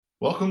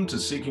Welcome to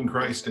Seeking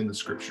Christ in the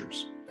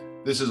Scriptures.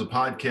 This is a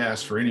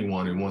podcast for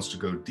anyone who wants to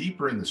go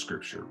deeper in the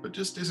Scripture, but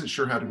just isn't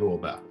sure how to go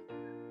about it.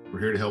 We're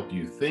here to help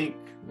you think,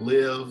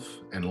 live,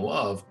 and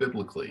love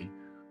biblically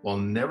while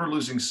never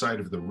losing sight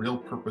of the real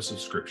purpose of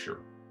Scripture,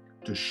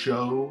 to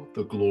show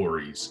the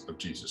glories of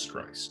Jesus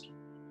Christ.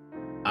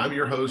 I'm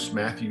your host,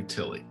 Matthew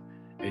Tilley,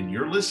 and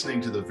you're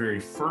listening to the very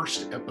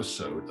first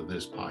episode of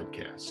this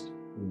podcast.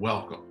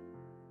 Welcome.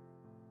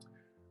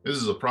 This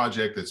is a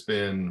project that's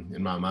been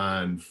in my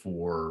mind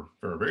for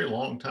a very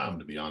long time,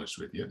 to be honest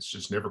with you. It's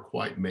just never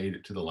quite made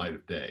it to the light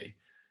of day.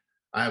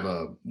 I have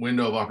a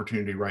window of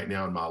opportunity right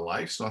now in my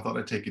life, so I thought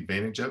I'd take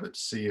advantage of it to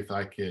see if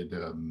I could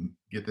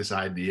get this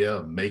idea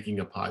of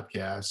making a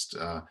podcast,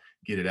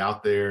 get it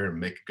out there and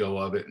make a go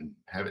of it and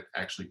have it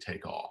actually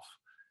take off.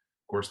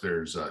 Of course,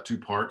 there's two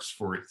parts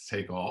for it to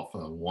take off.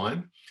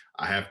 One,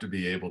 I have to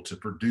be able to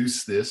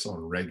produce this on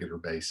a regular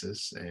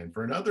basis. And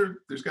for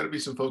another, there's got to be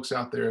some folks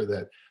out there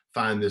that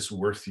find this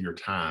worth your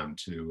time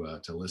to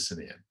listen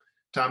in.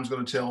 Time's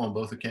going to tell on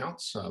both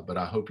accounts, but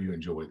I hope you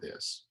enjoy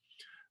this.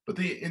 But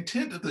the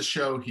intent of the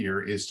show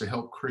here is to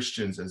help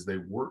Christians as they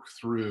work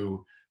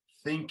through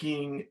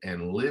thinking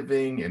and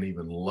living and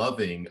even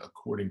loving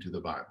according to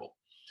the Bible.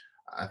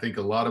 I think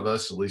a lot of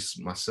us, at least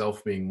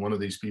myself being one of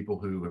these people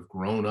who have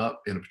grown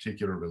up in a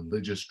particular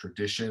religious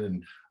tradition,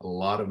 and a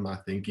lot of my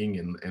thinking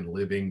and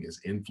living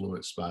is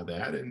influenced by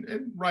that,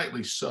 and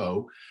rightly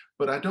so.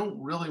 But I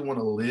don't really want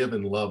to live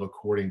and love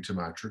according to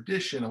my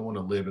tradition. I want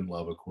to live and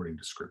love according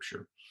to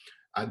Scripture.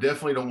 I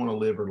definitely don't want to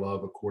live or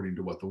love according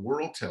to what the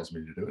world tells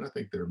me to do. And I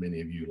think there are many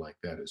of you like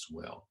that as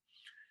well.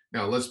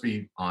 Now, let's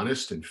be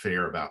honest and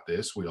fair about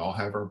this. We all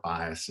have our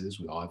biases.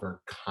 We all have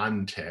our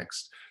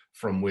context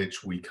from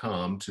which we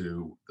come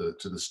to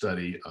the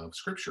study of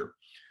Scripture.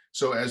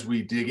 So as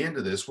we dig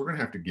into this, we're going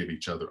to have to give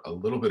each other a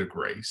little bit of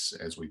grace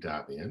as we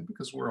dive in,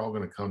 because we're all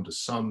going to come to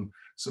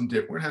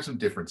we're going to have some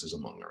differences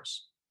among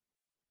us.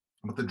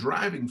 But the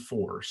driving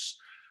force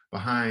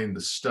behind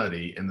the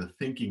study and the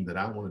thinking that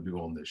I want to do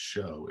on this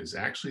show is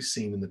actually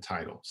seen in the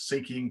title,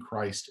 Seeking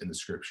Christ in the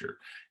Scripture.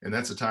 And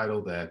that's a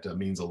title that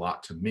means a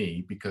lot to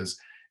me, because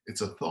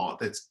it's a thought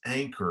that's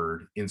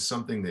anchored in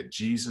something that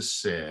Jesus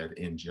said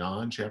in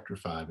John chapter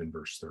 5 and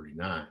verse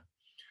 39. If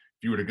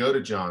you were to go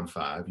to John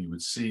 5, you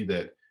would see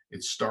that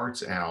it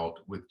starts out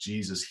with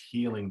Jesus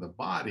healing the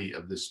body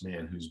of this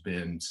man who's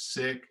been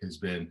sick, has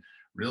been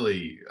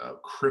really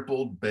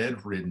crippled,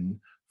 bedridden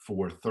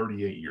for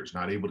 38 years,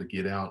 not able to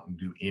get out and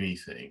do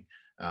anything,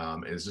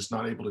 and is just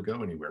not able to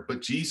go anywhere.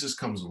 But Jesus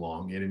comes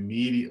along and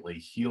immediately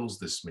heals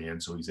this man,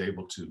 so he's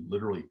able to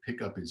literally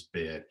pick up his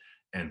bed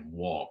and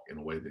walk in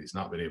a way that he's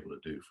not been able to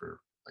do for,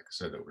 like I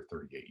said, over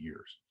 38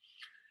 years.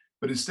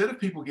 But instead of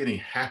people getting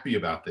happy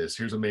about this,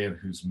 here's a man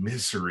whose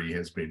misery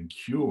has been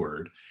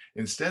cured.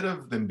 Instead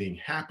of them being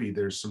happy,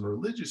 there's some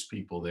religious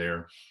people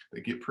there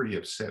that get pretty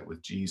upset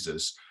with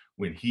Jesus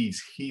when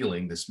he's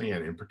healing this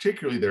man. And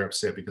particularly, they're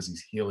upset because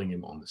he's healing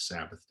him on the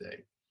Sabbath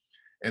day.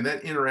 And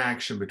that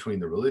interaction between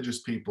the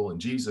religious people and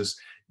Jesus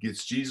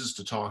gets Jesus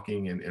to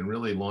talking and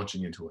really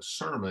launching into a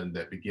sermon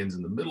that begins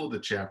in the middle of the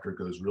chapter,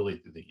 goes really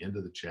through the end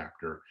of the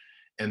chapter.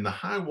 And the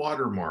high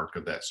water mark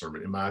of that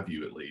sermon, in my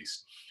view at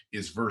least,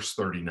 is verse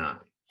 39.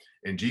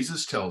 And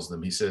Jesus tells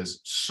them, he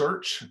says,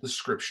 "Search the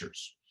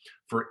Scriptures,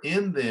 for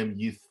in them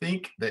you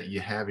think that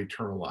you have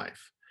eternal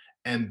life,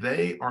 and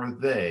they are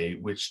they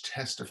which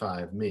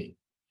testify of me."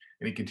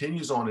 And he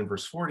continues on in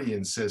verse 40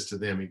 and says to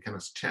them, he kind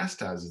of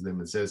chastises them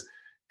and says,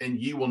 "And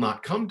ye will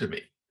not come to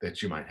me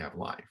that you might have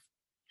life."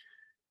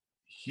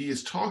 He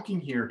is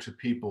talking here to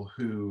people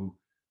who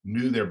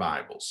knew their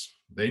Bibles.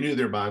 They knew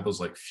their Bibles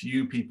like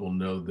few people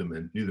know them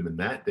and knew them in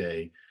that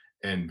day,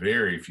 and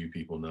very few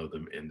people know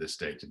them in this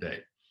day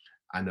today.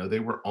 I know they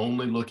were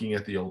only looking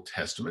at the Old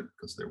Testament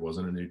because there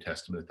wasn't a New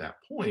Testament at that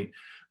point,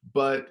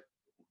 but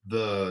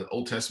the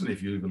Old Testament,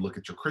 if you even look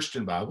at your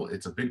Christian Bible,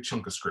 it's a big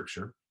chunk of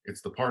Scripture.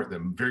 It's the part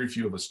that very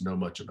few of us know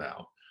much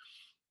about.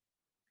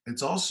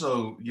 It's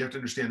also, you have to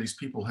understand, these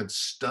people had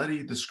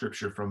studied the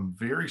Scripture from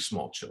very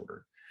small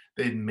children.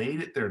 They'd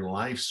made it their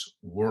life's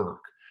work,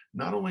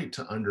 not only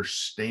to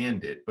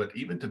understand it, but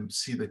even to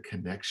see the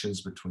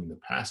connections between the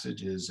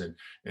passages, and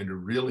to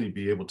really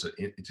be able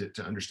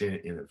to understand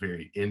it in a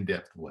very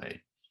in-depth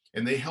way.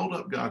 And they held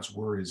up God's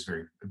word as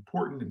very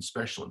important and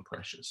special and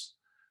precious.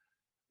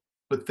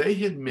 But they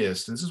had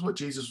missed, and this is what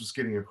Jesus was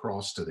getting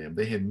across to them,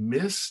 they had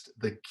missed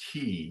the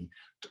key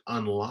to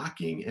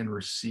unlocking and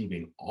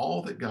receiving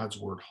all that God's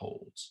word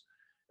holds.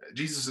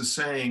 Jesus is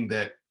saying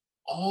that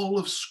all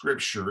of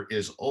Scripture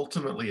is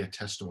ultimately a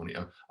testimony,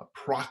 a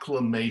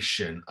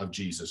proclamation of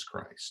Jesus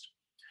Christ.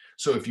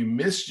 So if you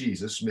miss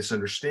Jesus,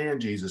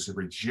 misunderstand Jesus, and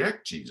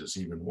reject Jesus,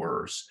 even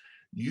worse,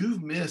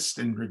 you've missed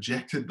and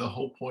rejected the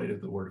whole point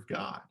of the Word of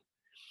God.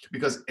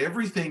 Because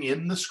everything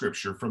in the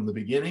Scripture, from the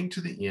beginning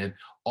to the end,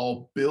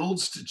 all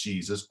builds to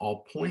Jesus,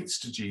 all points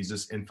to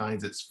Jesus, and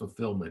finds its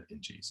fulfillment in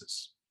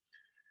Jesus.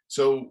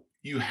 So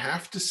you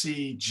have to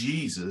see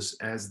Jesus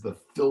as the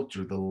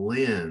filter, the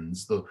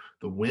lens, the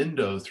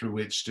window through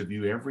which to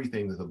view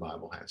everything that the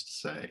Bible has to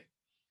say.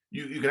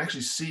 You can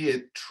actually see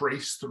it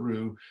trace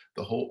through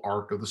the whole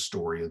arc of the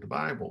story of the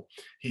Bible.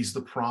 He's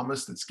the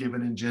promise that's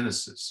given in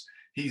Genesis.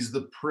 He's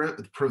the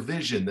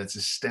provision that's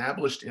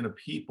established in a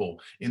people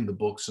in the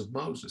books of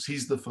Moses.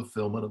 He's the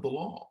fulfillment of the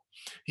law.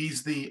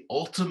 He's the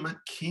ultimate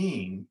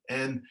king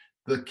and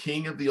the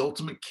king of the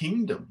ultimate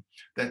kingdom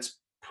that's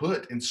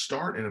put and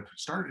started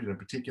in a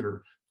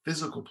particular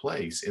physical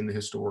place in the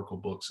historical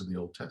books of the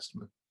Old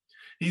Testament.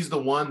 He's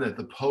the one that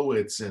the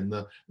poets and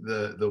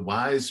the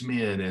wise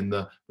men and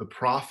the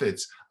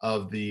prophets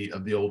of the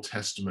Old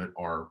Testament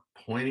are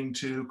pointing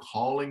to,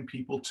 calling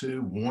people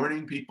to,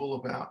 warning people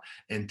about,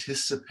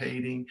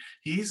 anticipating.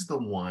 He's the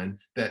one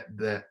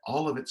that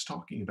all of it's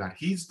talking about.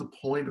 He's the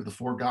point of the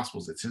four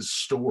gospels. It's his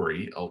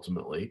story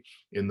ultimately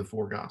in the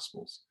four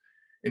gospels.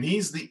 And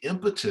he's the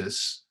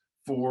impetus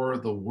for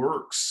the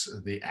works,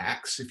 the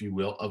acts, if you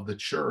will, of the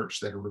church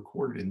that are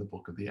recorded in the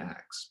book of the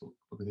Acts, book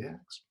of the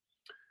Acts.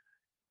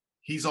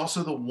 He's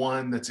also the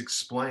one that's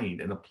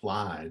explained and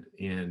applied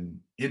in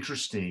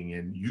interesting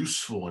and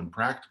useful and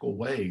practical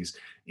ways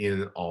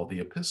in all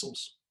the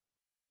epistles.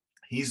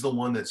 He's the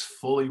one that's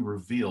fully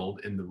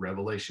revealed in the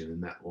Revelation,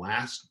 in that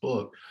last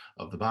book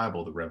of the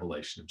Bible, the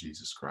revelation of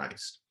Jesus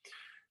Christ.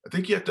 I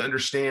think you have to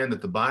understand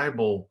that the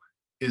Bible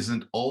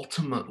isn't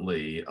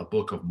ultimately a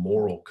book of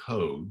moral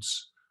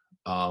codes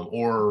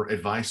or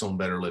advice on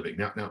better living.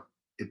 Now,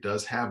 it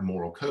does have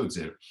moral codes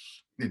in it.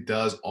 It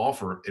does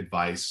offer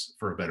advice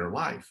for a better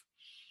life,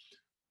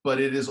 but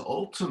it is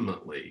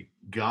ultimately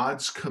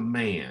God's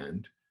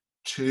command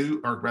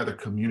to, or rather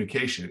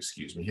communication,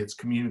 excuse me, it's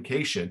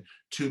communication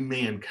to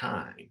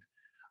mankind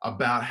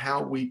about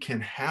how we can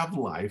have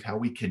life, how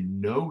we can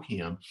know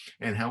him,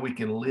 and how we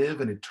can live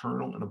an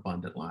eternal and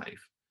abundant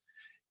life.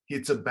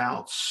 It's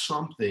about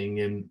something,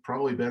 and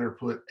probably better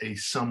put, a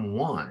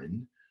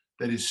someone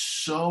that is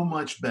so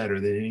much better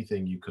than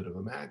anything you could have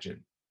imagined.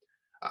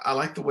 I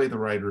like the way the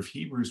writer of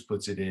Hebrews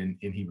puts it in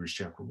Hebrews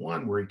chapter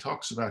 1, where he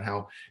talks about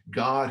how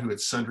God, who at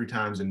sundry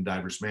times and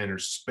diverse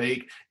manners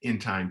spake in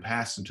time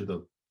past unto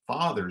the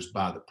fathers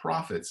by the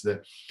prophets,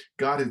 that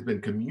God has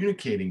been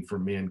communicating for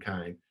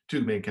mankind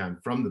to mankind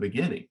from the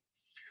beginning.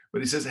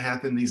 But he says,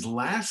 hath in these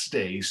last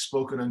days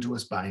spoken unto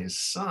us by his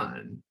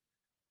Son.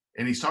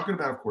 And he's talking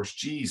about, of course,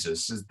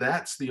 Jesus, says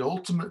that's the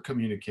ultimate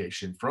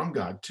communication from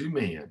God to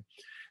man,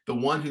 the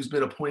one who's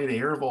been appointed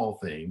heir of all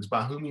things,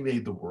 by whom he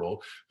made the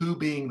world, who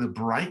being the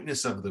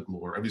brightness of the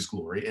glory of his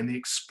glory and the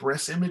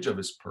express image of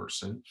his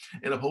person,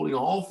 and upholding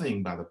all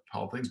things by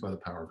the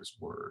power of his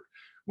word,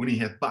 when he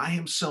hath by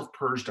himself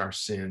purged our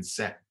sins,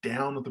 sat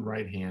down at the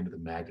right hand of the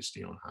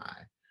majesty on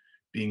high,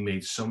 being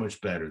made so much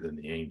better than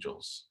the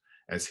angels,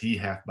 as he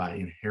hath by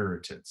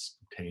inheritance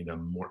obtained a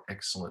more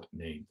excellent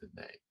name than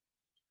they.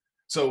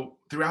 So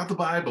throughout the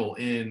Bible,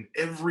 in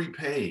every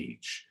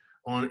page,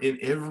 in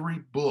every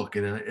book,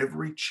 and in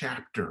every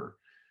chapter,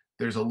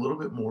 there's a little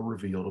bit more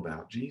revealed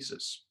about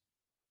Jesus.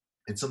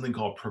 It's something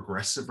called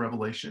progressive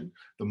revelation.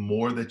 The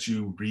more that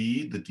you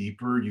read, the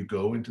deeper you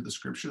go into the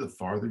scripture, the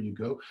farther you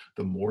go,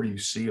 the more you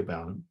see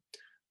about him.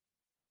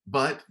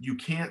 But you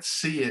can't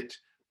see it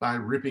by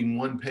ripping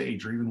one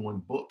page or even one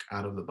book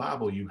out of the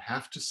Bible. You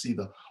have to see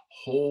the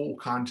whole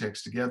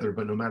context together.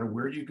 But no matter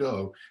where you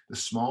go, the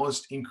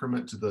smallest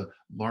increment to the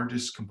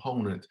largest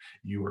component,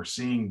 you are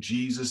seeing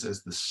Jesus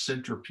as the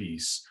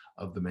centerpiece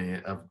of the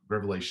man, of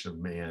revelation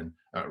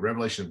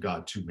of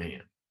God to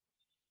man.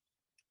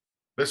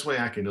 Best way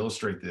I can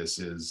illustrate this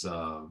is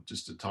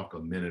just to talk a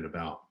minute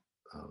about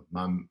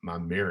my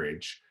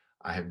marriage.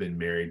 I have been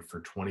married for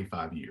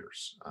 25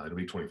 years. It'll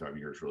be 25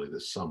 years really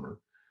this summer.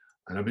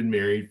 And I've been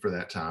married for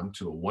that time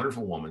to a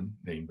wonderful woman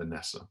named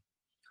Vanessa.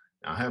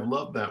 Now, I have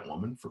loved that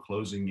woman for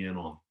closing in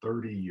on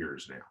 30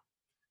 years now.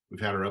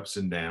 We've had our ups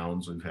and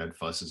downs. We've had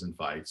fusses and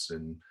fights,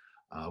 and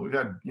we've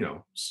had,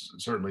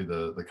 certainly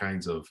the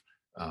kinds of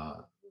uh,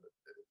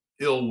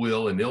 ill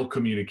will and ill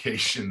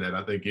communication that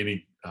I think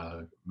any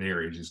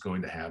marriage is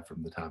going to have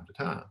from the time to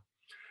time.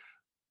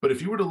 But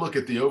if you were to look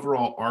at the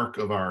overall arc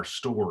of our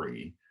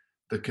story,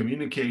 the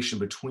communication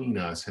between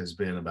us has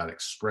been about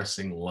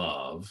expressing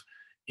love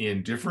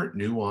in different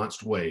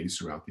nuanced ways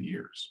throughout the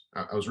years.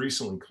 I was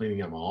recently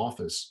cleaning up my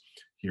office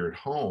here at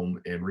home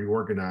and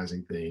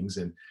reorganizing things,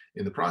 and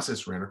in the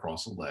process ran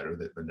across a letter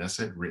that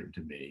Vanessa had written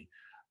to me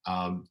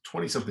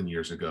 20 something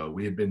years ago.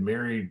 We had been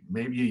married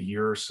maybe a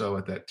year or so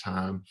at that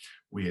time.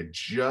 We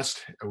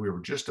were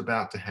just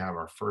about to have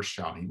our first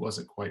child. He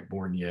wasn't quite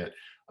born yet,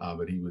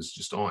 but he was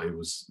just on. It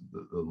was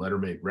the letter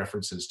made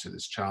references to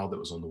this child that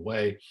was on the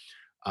way.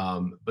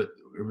 But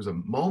it was a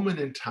moment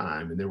in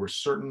time, and there were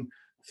certain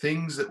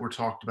things that were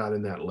talked about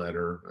in that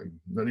letter.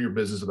 None of your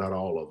business about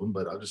all of them,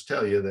 but I'll just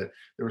tell you that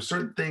there were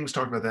certain things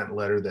talked about that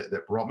letter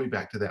that brought me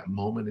back to that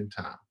moment in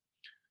time.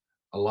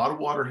 A lot of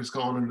water has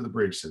gone under the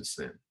bridge since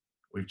then.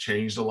 We've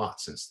changed a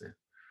lot since then.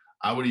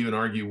 I would even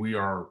argue we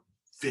are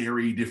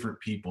very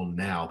different people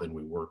now than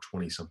we were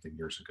 20 something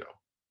years ago.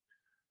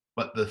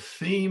 But the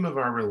theme of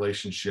our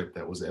relationship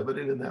that was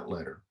evident in that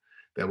letter,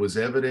 that was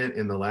evident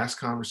in the last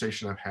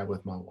conversation I've had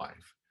with my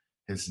wife,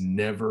 has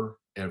never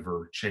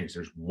ever change.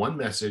 There's one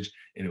message,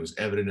 and it was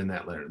evident in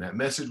that letter. And that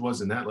message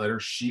was in that letter,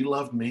 she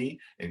loved me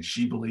and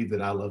she believed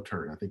that I loved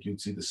her. And I think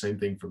you'd see the same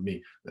thing from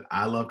me, that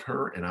I loved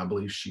her and I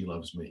believe she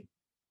loves me.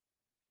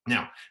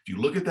 Now, if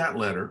you look at that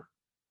letter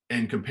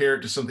and compare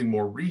it to something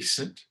more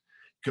recent,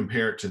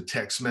 compare it to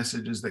text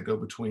messages that go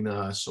between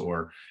us,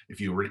 or if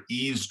you were to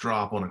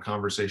eavesdrop on a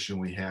conversation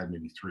we had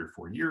maybe 3 or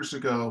 4 years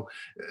ago,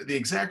 the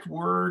exact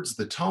words,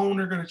 the tone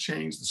are going to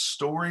change, the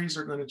stories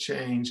are going to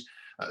change,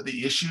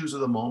 the issues of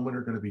the moment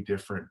are going to be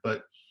different.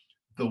 But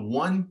the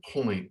one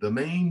point, the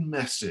main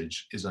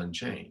message is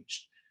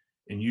unchanged.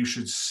 And you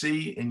should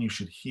see and you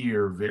should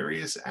hear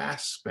various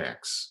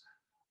aspects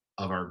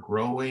of our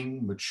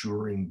growing,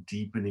 maturing,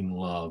 deepening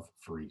love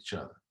for each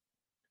other.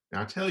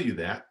 Now, I tell you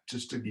that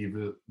just to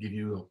give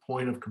you a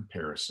point of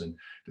comparison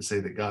to say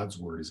that God's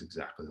word is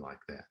exactly like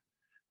that.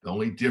 The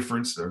only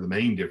difference, or the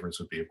main difference,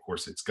 would be, of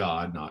course, it's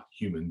God, not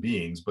human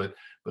beings. But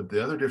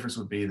the other difference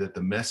would be that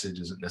the message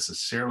isn't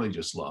necessarily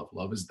just love.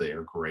 Love is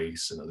there,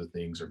 grace and other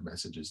things are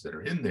messages that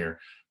are in there.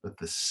 But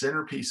the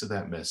centerpiece of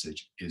that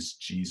message is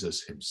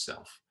Jesus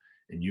Himself.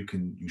 And you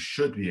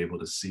should be able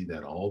to see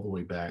that all the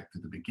way back to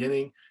the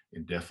beginning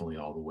and definitely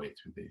all the way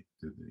through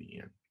the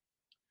end.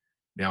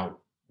 Now,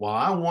 while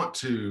I want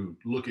to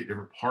look at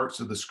different parts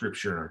of the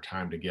scripture in our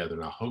time together,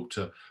 and I hope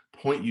to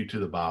point you to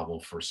the Bible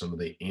for some of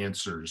the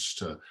answers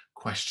to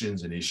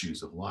questions and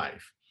issues of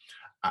life,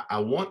 I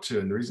want to,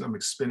 and the reason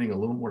I'm spending a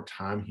little more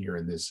time here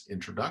in this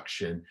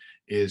introduction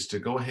is to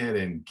go ahead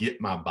and get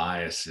my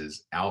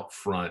biases out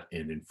front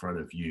and in front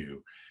of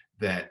you,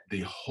 that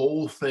the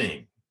whole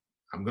thing,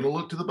 I'm going to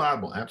look to the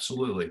Bible,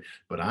 absolutely,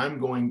 but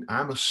I'm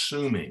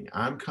assuming,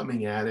 I'm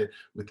coming at it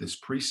with this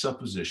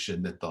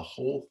presupposition that the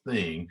whole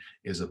thing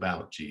is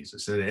about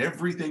Jesus, that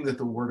everything that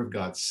the Word of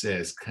God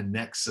says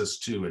connects us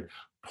to it,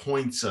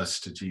 points us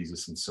to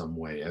Jesus in some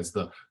way as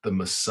the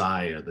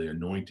Messiah, the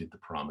anointed, the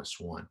promised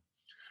one.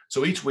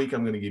 So each week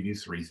I'm going to give you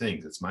three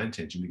things. It's my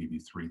intention to give you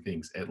three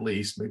things, at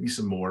least, maybe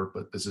some more,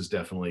 but this is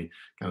definitely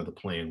kind of the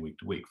plan week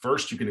to week.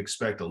 First, you can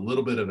expect a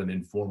little bit of an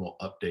informal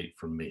update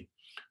from me.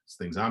 It's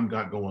things I've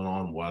got going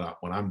on, what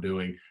I'm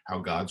doing, how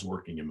God's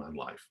working in my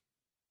life.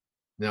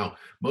 Now,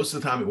 most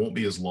of the time, it won't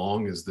be as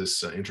long as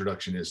this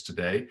introduction is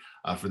today.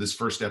 For this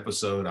first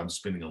episode, I'm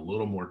spending a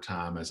little more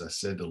time, as I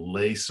said, to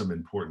lay some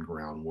important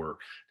groundwork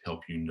to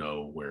help you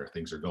know where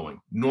things are going.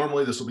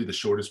 Normally, this will be the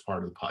shortest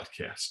part of the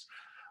podcast.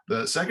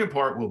 The second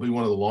part will be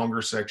one of the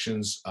longer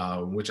sections,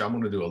 which I'm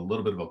going to do a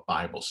little bit of a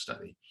Bible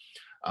study.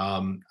 I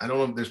don't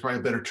know if there's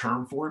probably a better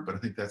term for it, but I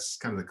think that's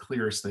kind of the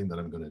clearest thing that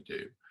I'm going to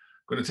do.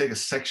 I'm going to take a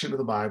section of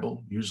the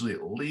Bible, usually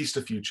at least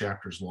a few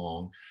chapters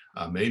long,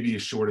 maybe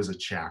as short as a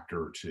chapter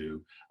or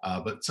two,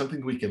 but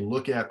something we can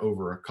look at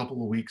over a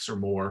couple of weeks or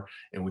more,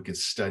 and we can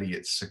study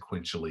it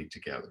sequentially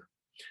together.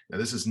 Now,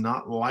 this is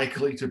not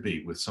likely to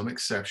be, with some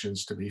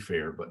exceptions to be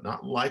fair, but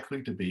not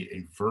likely to be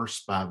a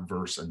verse by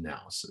verse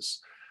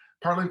analysis.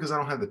 Partly because I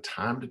don't have the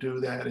time to do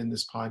that in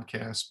this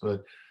podcast,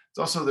 but it's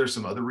also there's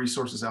some other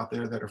resources out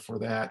there that are for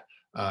that,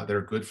 that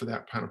are good for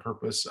that kind of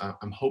purpose.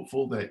 I'm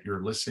hopeful that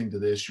you're listening to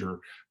this, you're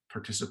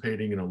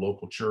participating in a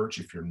local church.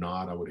 If you're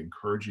not, I would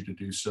encourage you to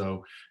do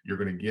so. You're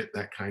going to get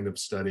that kind of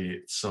study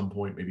at some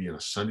point, maybe in a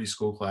Sunday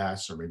school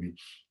class, or maybe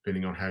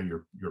depending on how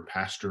your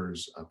pastor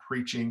is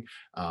preaching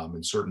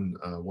in certain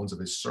ones of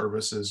his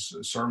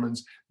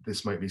sermons.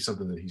 This might be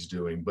something that he's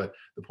doing. But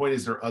the point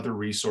is, there are other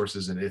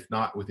resources, and if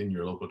not within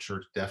your local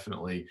church,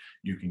 definitely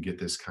you can get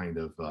this kind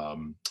of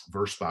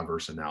verse by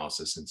verse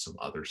analysis in some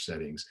other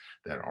settings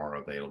that are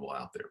available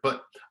out there.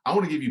 But I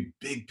want to give you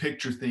big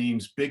picture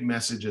themes, big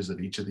messages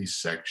of each of these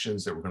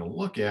sections that we're going to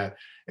look at,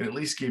 and at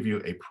least give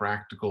you a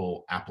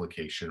practical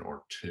application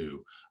or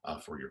two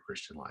for your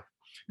Christian life.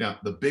 Now,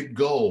 the big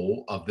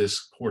goal of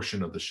this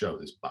portion of the show,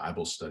 this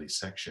Bible study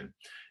section,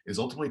 is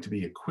ultimately to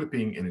be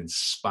equipping and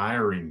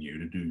inspiring you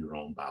to do your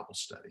own Bible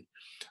study.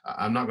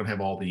 I'm not going to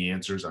have all the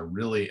answers. I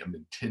really am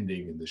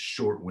intending in this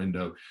short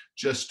window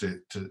just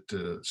to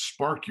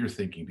spark your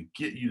thinking, to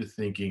get you to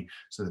thinking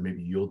so that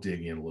maybe you'll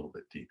dig in a little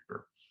bit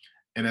deeper.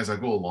 And as I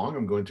go along,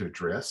 I'm going to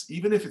address,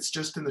 even if it's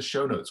just in the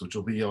show notes, which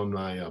will be on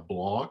my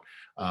blog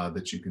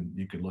that you can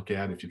look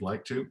at if you'd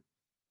like to,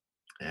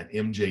 at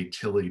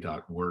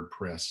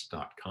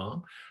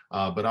mjtilley.wordpress.com.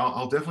 But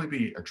I'll definitely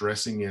be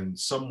addressing in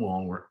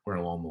somewhere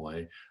along the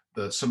way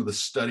some of the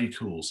study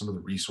tools, some of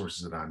the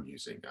resources that I'm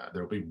using.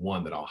 There'll be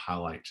one that I'll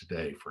highlight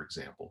today, for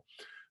example.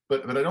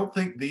 But I don't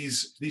think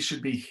these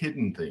should be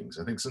hidden things.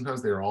 I think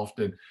sometimes they're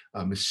often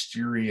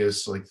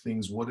mysterious, like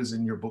things, what is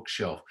in your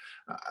bookshelf?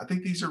 I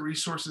think these are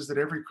resources that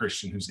every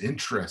Christian who's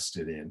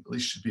interested in at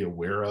least should be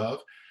aware of.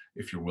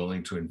 If you're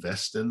willing to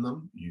invest in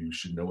them, you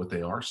should know what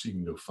they are so you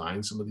can go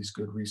find some of these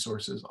good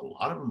resources. A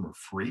lot of them are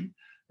free,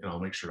 and I'll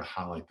make sure to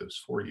highlight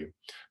those for you.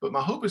 But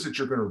my hope is that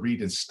you're going to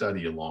read and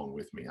study along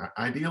with me.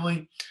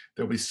 Ideally,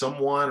 there'll be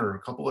someone or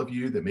a couple of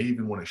you that may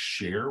even want to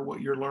share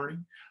what you're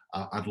learning.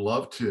 I'd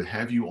love to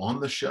have you on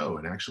the show,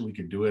 and actually we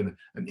could do an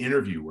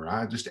interview where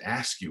I just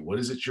ask you, what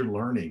is it you're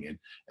learning?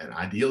 And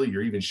ideally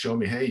you're even showing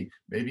me, hey,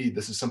 maybe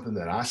this is something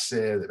that I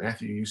said, that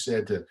Matthew, you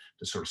said to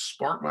sort of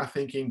spark my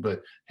thinking,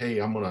 but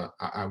hey,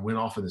 I went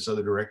off in this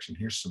other direction.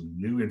 Here's some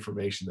new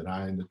information that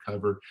I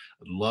uncovered.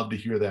 I'd love to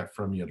hear that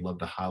from you. I'd love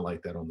to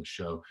highlight that on the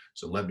show.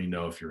 So let me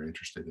know if you're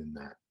interested in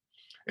that.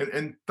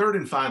 And third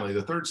and finally,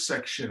 the third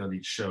section of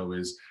each show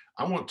is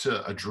I want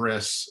to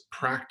address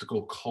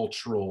practical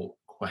cultural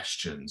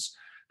questions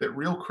that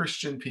real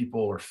Christian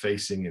people are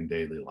facing in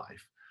daily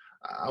life.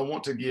 I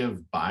want to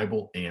give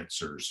Bible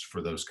answers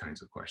for those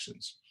kinds of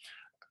questions.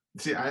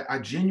 See, I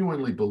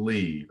genuinely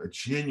believe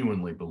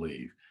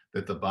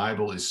that the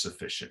Bible is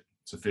sufficient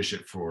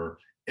for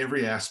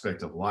every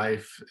aspect of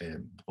life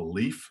and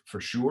belief for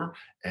sure,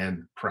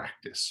 and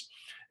practice.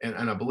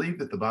 And I believe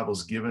that the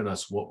Bible's given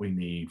us what we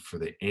need for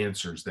the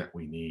answers that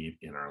we need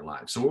in our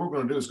lives. So what we're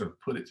going to do is going to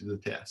put it to the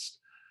test.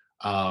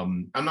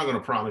 I'm not going to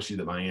promise you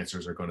that my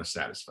answers are going to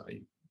satisfy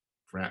you.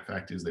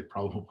 Fact is, they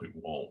probably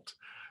won't.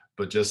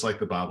 But just like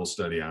the Bible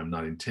study, I'm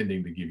not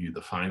intending to give you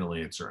the final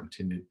answer. I'm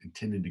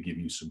intending to give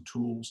you some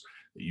tools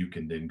that you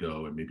can then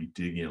go and maybe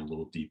dig in a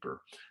little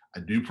deeper. I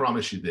do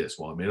promise you this,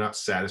 while it may not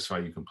satisfy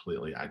you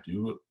completely, I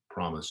do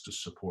promise to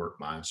support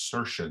my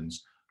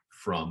assertions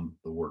from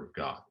the Word of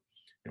God.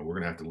 And we're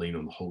going to have to lean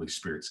on the Holy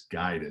Spirit's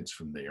guidance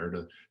from there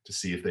to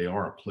see if they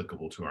are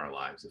applicable to our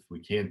lives, if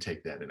we can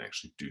take that and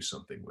actually do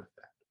something with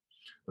that.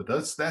 But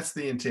that's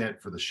the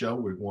intent for the show.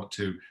 We want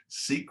to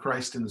seek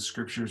Christ in the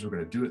scriptures. We're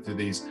going to do it through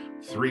these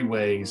three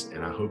ways,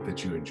 and I hope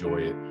that you enjoy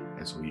it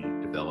as we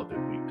develop it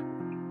week to week.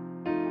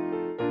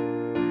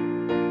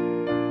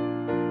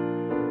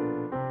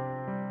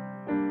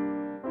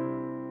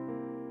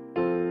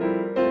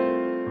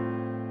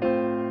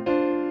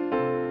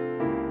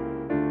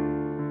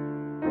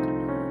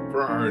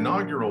 For our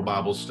inaugural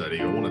Bible study,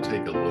 I want to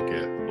take a look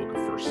at the book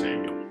of 1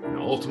 Samuel.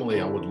 Now,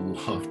 ultimately, I would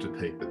love to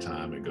take the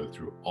time and go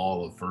through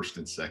all of 1st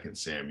and 2nd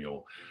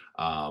Samuel,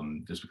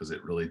 just because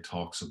it really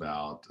talks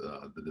about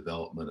the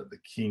development of the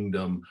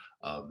kingdom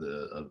of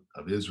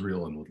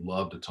Israel, and would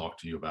love to talk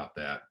to you about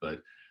that.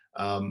 But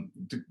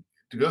to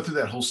go through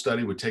that whole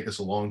study would take us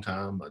a long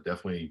time,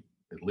 definitely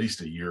at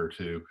least a year or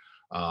two.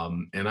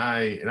 And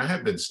I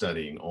have been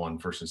studying on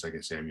 1st and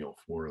 2nd Samuel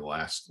for the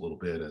last little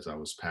bit as I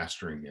was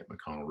pastoring at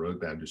McConnell Road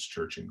Baptist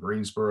Church in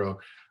Greensboro.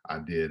 I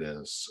did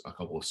a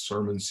couple of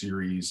sermon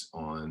series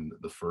on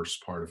the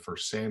first part of 1st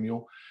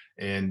Samuel,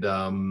 and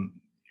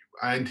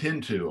I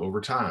intend to, over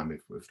time,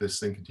 if this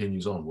thing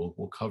continues on,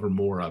 we'll cover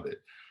more of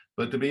it.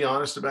 But to be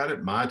honest about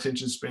it, my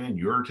attention span,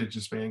 your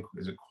attention span,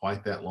 isn't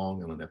quite that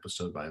long on an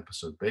episode by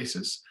episode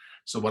basis.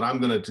 So what I'm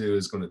going to do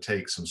is going to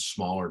take some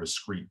smaller,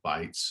 discrete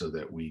bites so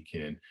that we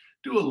can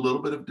do a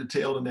little bit of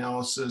detailed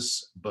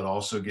analysis, but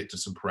also get to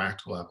some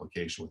practical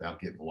application without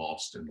getting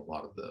lost in a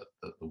lot of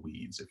the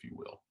weeds, if you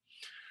will.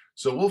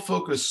 So we'll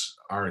focus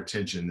our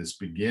attention, this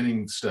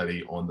beginning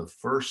study, on the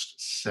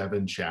first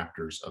 7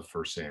 chapters of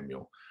 1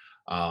 Samuel.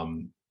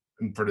 And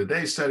for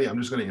today's study, I'm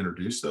just going to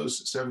introduce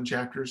those 7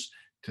 chapters,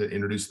 to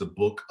introduce the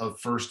book of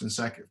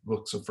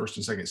books of 1st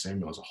and 2nd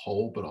Samuel as a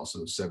whole, but also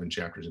the 7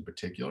 chapters in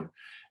particular.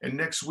 And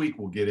next week,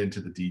 we'll get into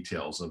the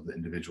details of the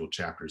individual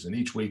chapters. And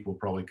each week, we'll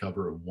probably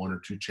cover 1 or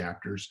 2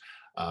 chapters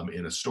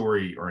in a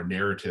story or a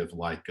narrative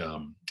like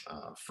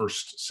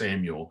 1st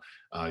Samuel.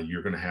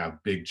 You're going to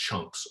have big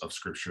chunks of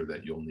scripture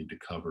that you'll need to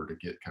cover to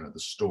get kind of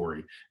the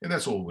story. And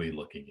that's what we'll be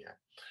looking at.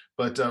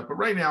 But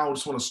right now, I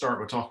just want to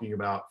start by talking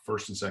about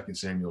 1st and 2nd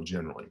Samuel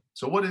generally.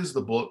 So what is the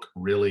book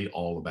really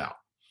all about?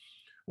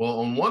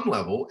 Well, on one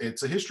level,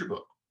 it's a history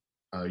book.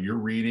 You're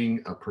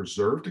reading a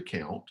preserved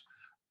account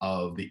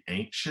of the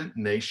ancient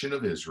nation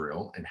of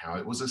Israel and how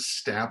it was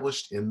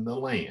established in the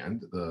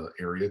land, the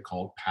area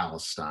called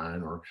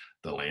Palestine, or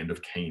the land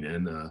of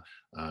Canaan,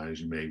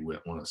 as you may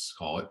want to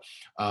call it,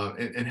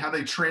 and how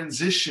they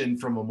transitioned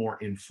from a more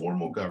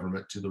informal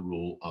government to the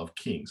rule of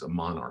kings, a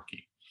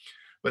monarchy.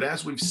 But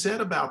as we've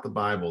said about the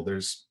Bible,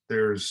 there's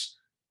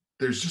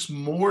just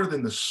more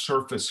than the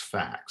surface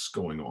facts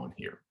going on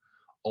here.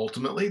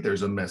 Ultimately,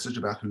 there's a message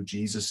about who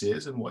Jesus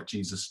is and what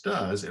Jesus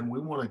does, and we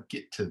want to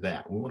get to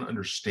that. We want to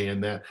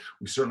understand that.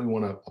 We certainly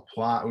want to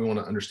we want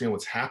to understand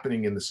what's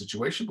happening in the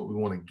situation, but we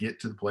want to get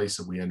to the place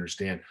that we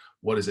understand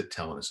what is it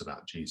telling us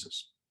about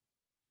Jesus.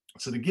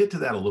 So to get to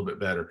that a little bit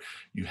better,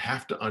 you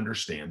have to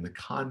understand the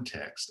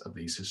context of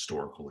these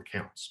historical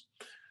accounts.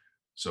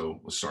 So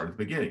let's start at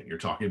the beginning. You're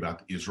talking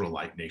about the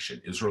Israelite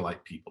nation,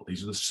 Israelite people.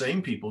 These are the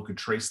same people who could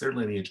trace their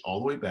lineage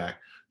all the way back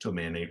to a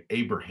man named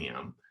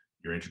Abraham.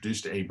 You're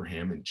introduced to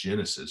Abraham in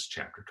Genesis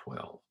chapter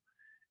 12.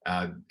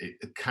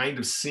 It kind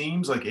of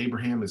seems like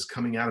Abraham is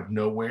coming out of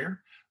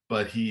nowhere,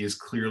 but he is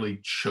clearly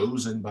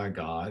chosen by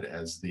God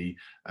as the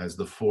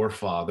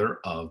forefather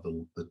of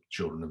the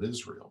children of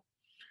Israel.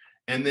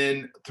 And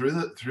then through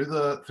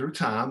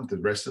time, the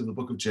rest of the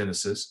book of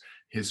Genesis,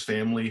 his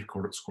family, of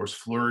course,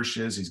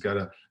 flourishes. He's got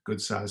a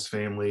good-sized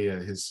family,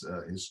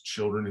 his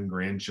children and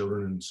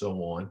grandchildren, and so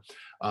on.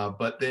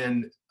 But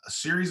then a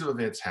series of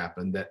events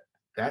happen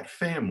that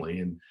family,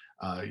 and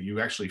You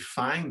actually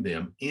find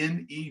them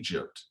in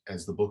Egypt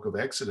as the book of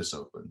Exodus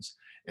opens,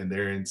 and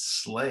they're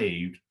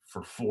enslaved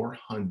for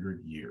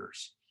 400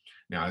 years.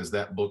 Now, as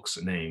that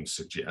book's name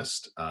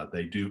suggests,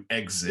 they do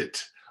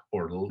exit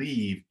or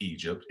leave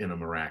Egypt in a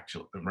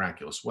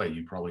miraculous way.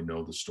 You probably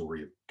know the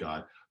story of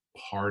God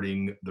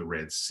parting the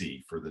Red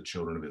Sea for the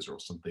children of Israel.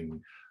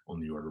 Something on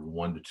the order of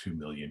 1 to 2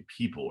 million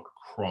people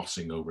are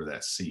crossing over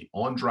that sea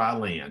on dry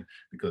land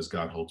because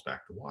God holds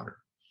back the water.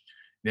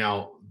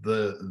 Now,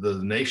 the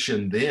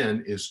nation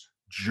then is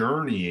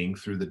journeying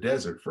through the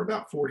desert for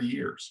about 40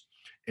 years.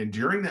 And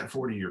during that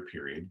 40-year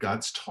period,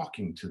 God's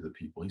talking to the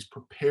people. He's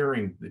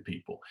preparing the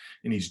people.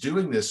 And he's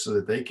doing this so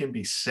that they can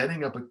be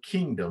setting up a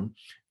kingdom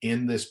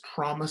in this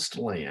promised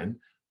land,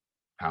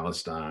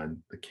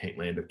 Palestine, the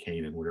land of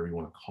Canaan, whatever you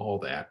want to call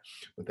that,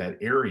 but that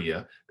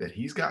area that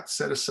he's got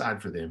set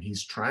aside for them,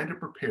 he's trying to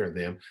prepare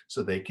them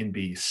so they can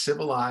be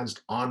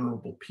civilized,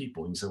 honorable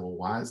people. And you say, well,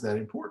 why is that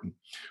important?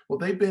 Well,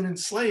 they've been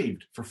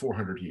enslaved for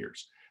 400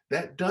 years.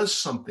 That does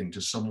something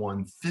to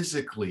someone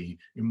physically,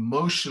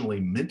 emotionally,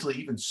 mentally,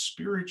 even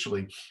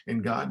spiritually.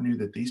 And God knew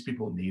that these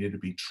people needed to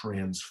be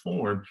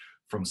transformed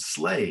from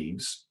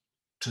slaves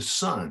to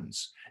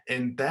sons.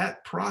 And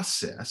that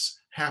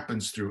process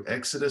happens through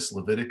Exodus,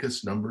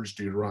 Leviticus, Numbers,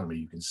 Deuteronomy.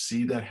 You can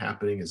see that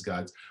happening as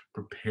God's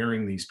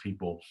preparing these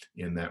people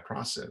in that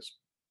process.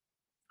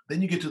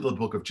 Then you get to the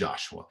book of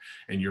Joshua,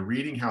 and you're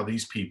reading how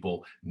these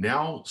people,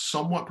 now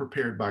somewhat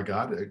prepared by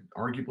God,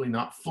 arguably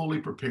not fully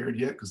prepared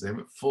yet because they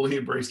haven't fully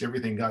embraced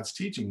everything God's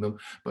teaching them,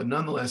 but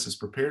nonetheless, as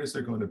prepared as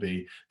they're going to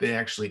be, they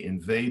actually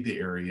invade the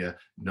area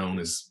known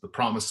as the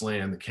Promised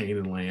Land, the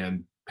Canaan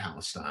land,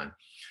 Palestine.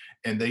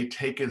 And they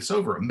take this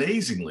over,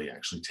 amazingly,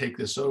 actually take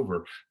this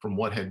over from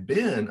what had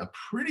been a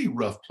pretty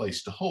rough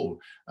place to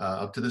hold.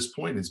 Up to this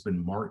point, it's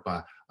been marked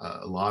by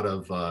a lot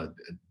of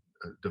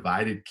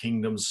divided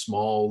kingdoms,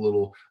 small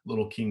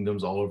little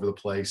kingdoms all over the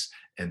place,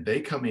 and they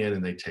come in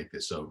and they take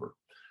this over.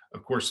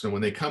 Of course, then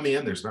when they come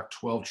in, there's about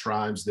 12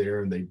 tribes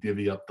there, and they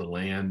divvy up the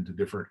land to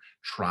different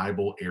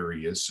tribal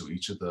areas. So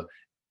each of the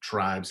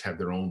tribes have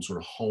their own sort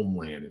of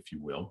homeland, if you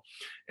will.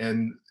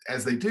 And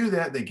as they do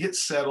that, they get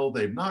settled.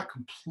 They've not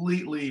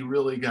completely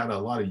really got a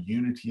lot of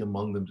unity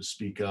among them to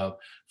speak of.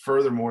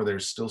 Furthermore,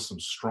 there's still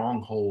some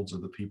strongholds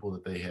of the people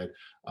that they had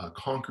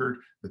conquered,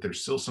 that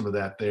there's still some of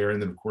that there.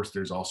 And then, of course,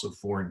 there's also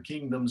foreign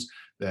kingdoms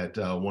that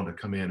want to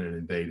come in and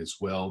invade as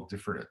well,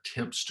 different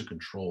attempts to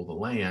control the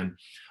land.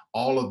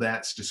 All of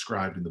that's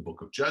described in the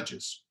book of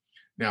Judges.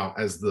 Now,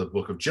 as the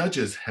book of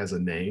Judges has a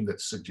name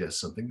that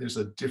suggests something, there's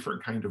a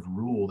different kind of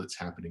rule that's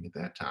happening at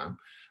that time,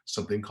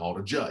 something called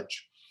a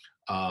judge.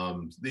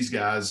 These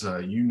guys,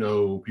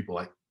 people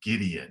like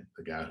Gideon,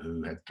 the guy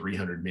who had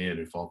 300 men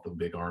who fought the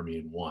big army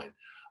and won,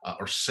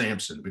 or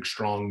Samson, a big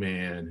strong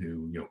man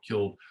who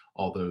killed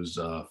all those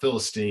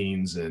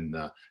Philistines and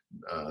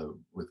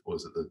with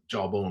was it the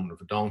jawbone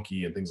of a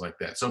donkey and things like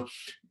that. So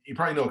you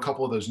probably know a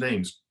couple of those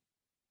names.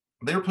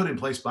 They were put in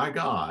place by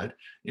God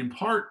in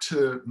part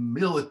to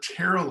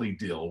militarily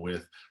deal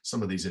with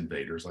some of these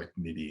invaders like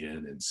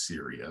Midian and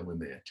Syria when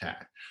they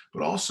attacked,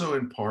 but also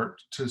in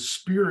part to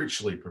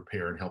spiritually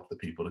prepare and help the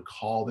people to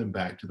call them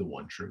back to the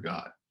one true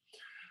God.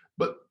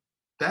 But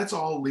that's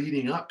all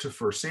leading up to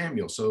First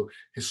Samuel. So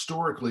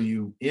historically,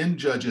 you in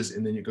Judges,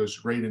 and then it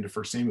goes right into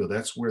First Samuel.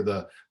 That's where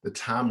the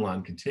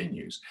timeline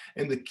continues.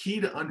 And the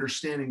key to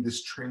understanding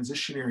this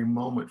transitionary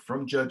moment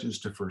from Judges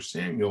to First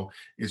Samuel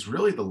is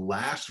really the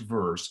last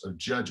verse of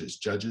Judges,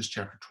 Judges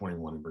chapter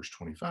 21 and verse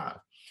 25,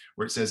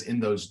 where it says,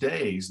 "In those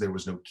days there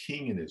was no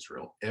king in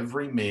Israel.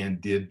 Every man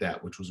did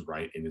that which was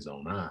right in his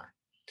own eye."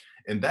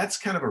 And that's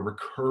kind of a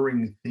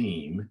recurring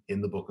theme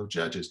in the book of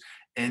Judges.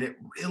 And it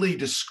really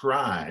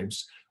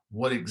describes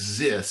what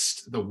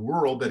exists, the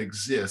world that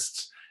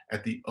exists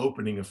at the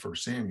opening of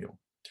First Samuel.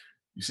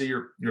 You see,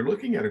 you're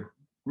looking at a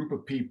group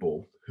of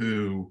people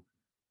who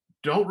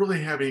don't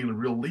really have any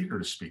real leader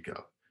to speak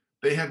of.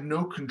 They have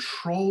no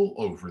control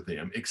over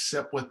them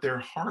except what their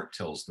heart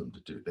tells them to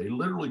do. They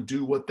literally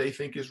do what they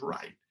think is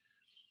right.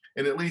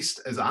 And at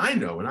least as I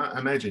know, and I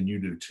imagine you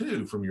do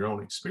too from your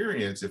own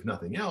experience, if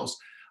nothing else,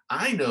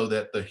 I know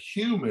that the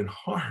human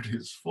heart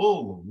is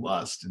full of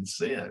lust and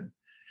sin.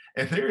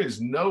 And there is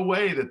no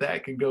way that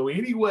that can go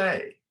any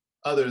way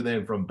other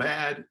than from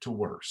bad to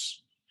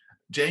worse.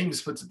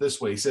 James puts it this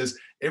way. He says,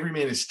 every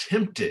man is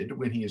tempted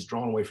when he is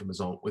drawn away from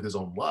with his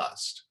own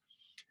lust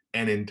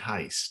and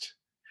enticed.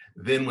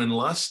 Then when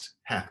lust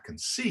hath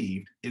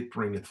conceived, it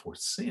bringeth forth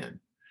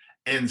sin.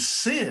 And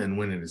sin,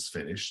 when it is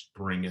finished,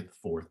 bringeth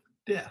forth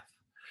death.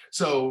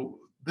 So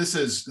this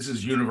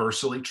is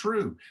universally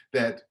true,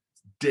 that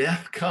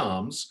death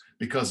comes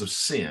because of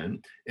sin,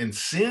 and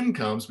sin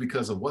comes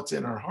because of what's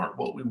in our heart,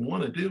 what we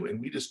want to do, and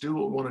we just do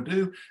what we want to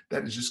do.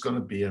 That is just going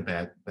to be a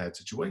bad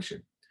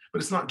situation.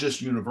 But it's not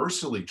just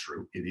universally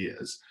true. It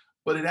is,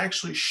 but it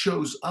actually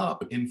shows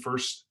up in the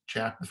first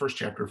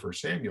chapter of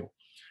First Samuel.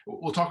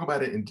 We'll talk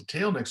about it in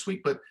detail next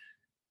week, but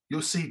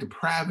you'll see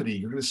depravity.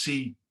 You're going to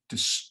see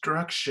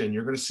destruction.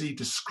 You're going to see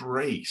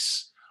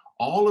disgrace.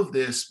 All of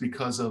this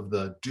because of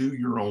the do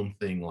your own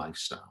thing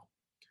lifestyle.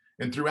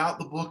 And throughout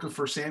the book of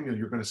First Samuel,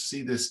 you're going to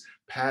see this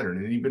pattern.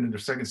 And even in the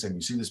Second Samuel,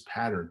 you see this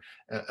pattern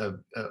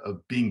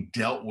of being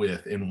dealt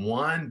with in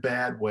one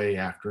bad way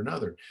after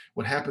another.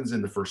 What happens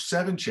in the first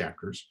 7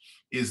 chapters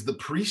is the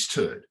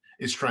priesthood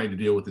is trying to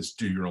deal with this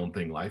do your own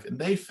thing life, and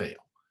they fail.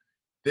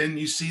 Then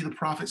you see the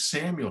prophet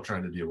Samuel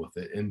trying to deal with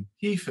it, and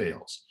he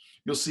fails.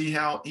 You'll see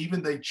how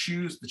even the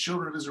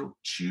children of Israel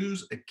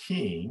choose a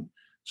king,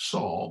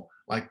 Saul,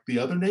 like the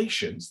other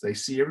nations. They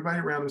see everybody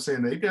around them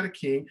saying they've got a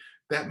king.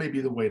 That may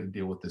be the way to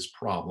deal with this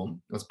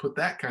problem. Let's put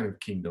that kind of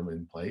kingdom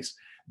in place.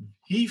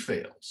 He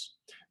fails.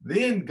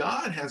 Then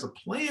God has a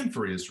plan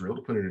for Israel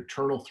to put an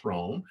eternal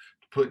throne,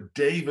 to put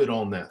David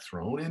on that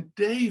throne, and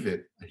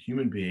David, a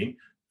human being,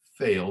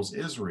 fails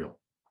Israel.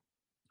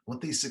 What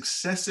these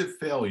successive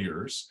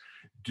failures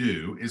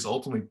do is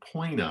ultimately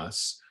point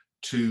us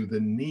to the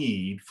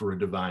need for a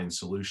divine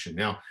solution.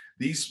 Now,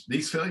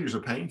 these failures are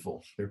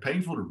painful. They're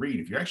painful to read.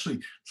 If you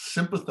actually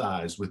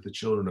sympathize with the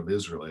children of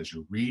Israel as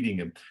you're reading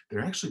them,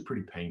 they're actually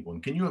pretty painful.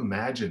 And can you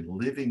imagine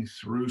living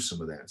through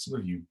some of that? Some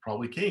of you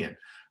probably can.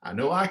 I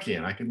know I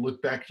can. I can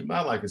look back to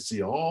my life and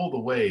see all the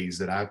ways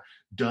that I've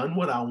done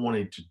what I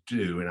wanted to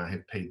do and I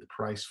have paid the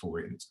price for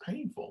it, and it's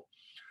painful.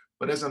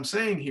 But as I'm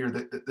saying here,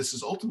 that this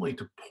is ultimately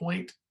to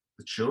point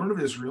the children of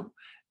Israel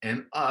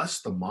and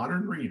us, the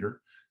modern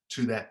reader,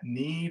 to that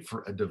need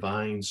for a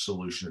divine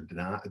solution,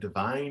 a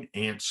divine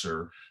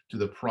answer to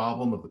the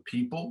problem of the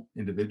people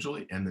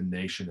individually and the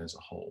nation as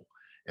a whole.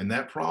 And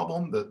that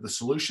problem, the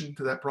solution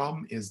to that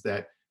problem is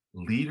that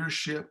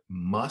leadership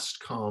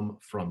must come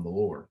from the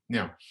Lord.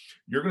 Now,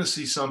 you're going to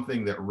see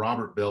something that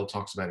Robert Bell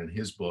talks about in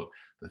his book,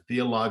 The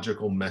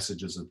Theological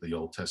Messages of the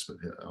Old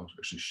Testament. I'll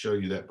actually show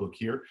you that book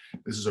here.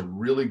 This is a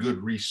really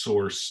good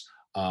resource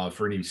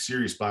for any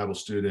serious Bible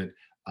student.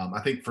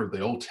 I think for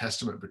the Old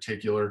Testament in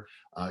particular,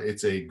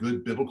 it's a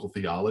good biblical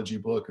theology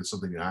book. It's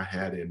something that I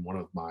had in one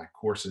of my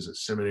courses at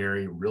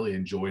seminary, really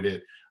enjoyed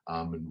it,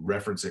 and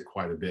reference it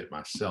quite a bit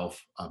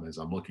myself as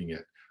I'm looking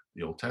at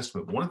the Old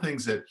Testament. One of the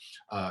things that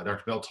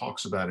Dr. Bell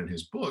talks about in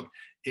his book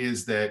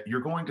is that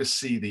you're going to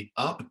see the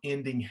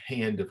upending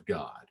hand of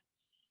God.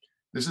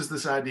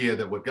 This idea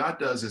that what God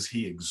does is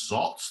he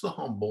exalts the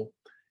humble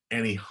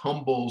and he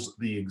humbles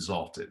the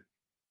exalted.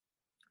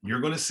 You're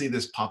going to see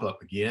this pop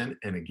up again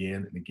and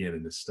again and again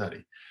in this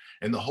study.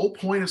 And the whole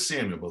point of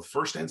Samuel, both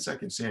first and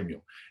second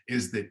Samuel,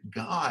 is that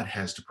God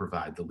has to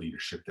provide the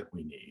leadership that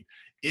we need.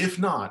 If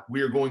not,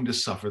 we are going to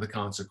suffer the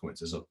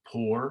consequences of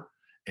poor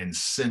and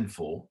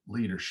sinful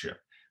leadership.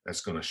 That's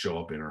going to show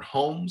up in our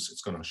homes,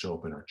 it's going to show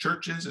up in our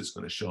churches, it's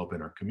going to show up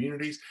in our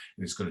communities,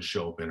 and it's going to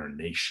show up in our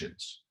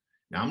nations.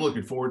 Now, I'm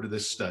looking forward to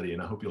this study,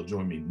 and I hope you'll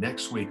join me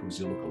next week as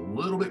we look a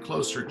little bit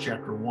closer at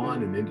chapter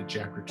 1 and into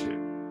chapter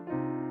 2.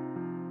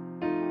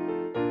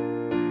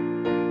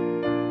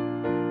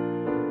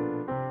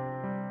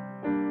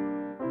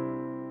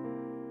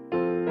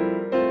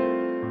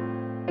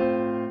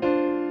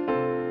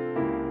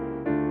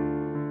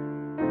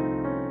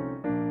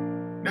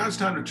 Now it's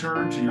time to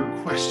turn to your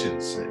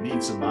questions that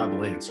need some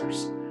Bible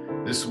answers.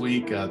 This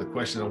week, the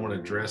question I want to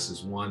address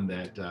is one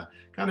that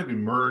kind of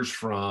emerged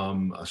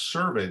from a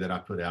survey that I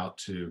put out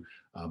to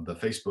the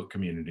Facebook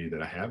community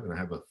that I have. And I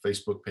have a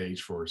Facebook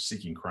page for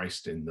Seeking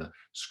Christ in the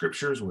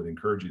Scriptures. Would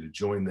encourage you to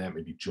join that,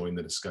 maybe join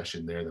the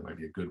discussion there. That might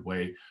be a good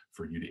way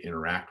for you to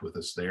interact with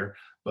us there.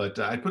 But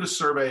I put a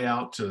survey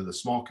out to the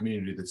small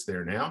community that's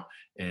there now,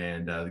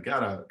 and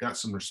got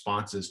some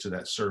responses to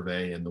that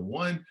survey. And the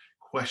one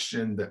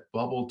question that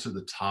bubbled to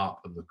the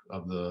top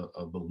of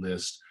the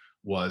list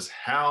was,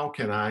 how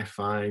can I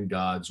find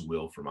God's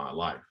will for my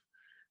life?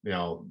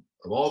 Now,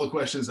 of all the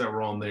questions that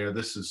were on there,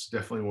 this is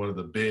definitely one of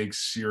the big,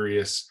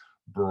 serious,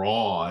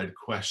 broad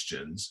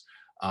questions.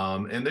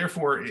 And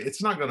therefore,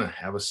 it's not going to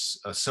have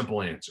a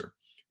simple answer,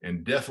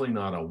 and definitely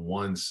not a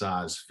one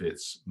size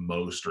fits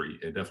most, or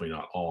definitely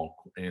not all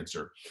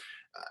answer.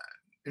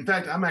 In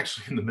fact, I'm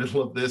actually in the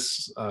middle of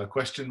this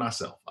question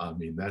myself. I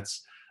mean,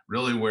 that's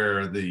really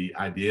where the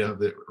idea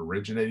of it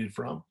originated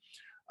from.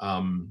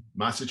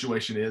 My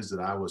situation is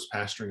that I was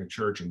pastoring a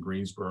church in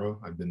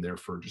Greensboro. I've been there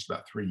for just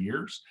about 3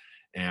 years,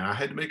 and I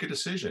had to make a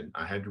decision.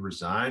 I had to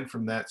resign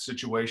from that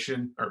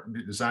situation, or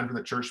resign from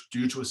that church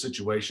due to a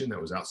situation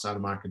that was outside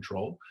of my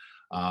control.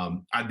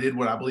 I did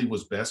what I believe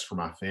was best for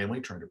my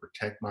family, trying to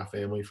protect my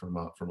family from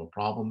a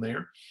problem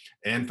there,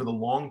 and for the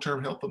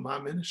long-term health of my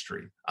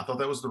ministry. I thought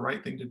that was the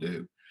right thing to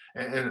do.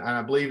 And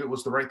I believe it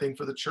was the right thing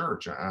for the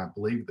church. I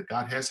believe that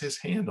God has his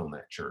hand on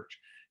that church,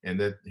 and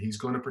that he's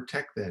going to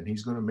protect that, and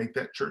he's going to make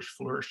that church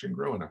flourish and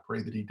grow. And I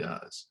pray that he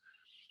does.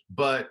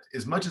 But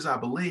as much as I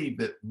believe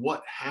that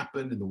what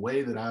happened and the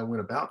way that I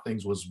went about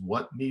things was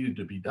what needed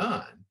to be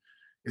done,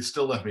 it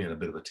still left me in a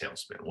bit of a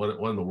tailspin. What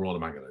in the world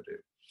am I going to do?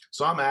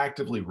 So I'm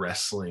actively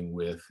wrestling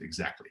with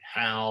exactly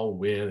how,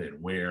 when,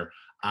 and where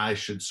I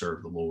should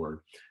serve the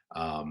Lord.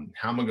 What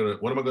am I going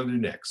to do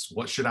next?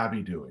 What should I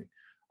be doing?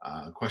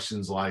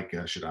 Questions like,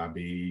 should I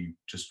be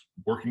just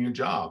working a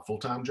job,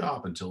 full-time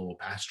job, until a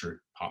pastorate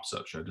pops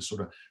up? Should I just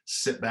sort of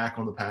sit back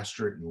on the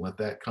pastorate and let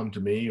that come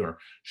to me? Or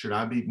should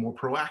I be more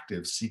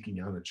proactive, seeking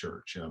out a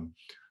church?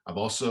 I've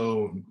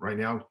also right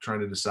now trying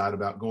to decide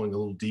about going a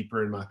little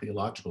deeper in my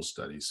theological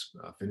studies,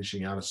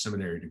 finishing out a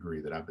seminary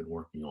degree that I've been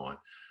working on.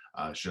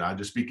 Should I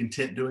just be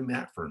content doing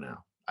that for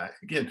now?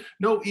 Again,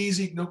 no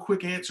easy, no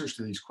quick answers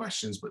to these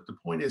questions, but the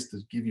point is to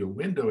give you a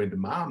window into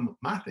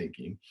my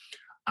thinking.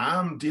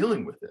 I'm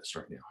dealing with this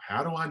right now.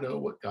 How do I know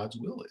what God's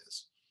will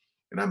is?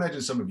 And I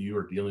imagine some of you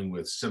are dealing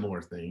with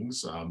similar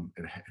things, and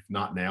if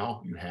not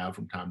now, you have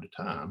from time to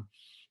time,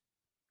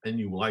 and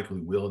you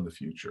likely will in the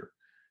future.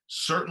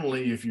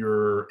 Certainly, if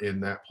you're in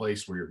that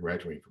place where you're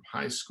graduating from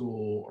high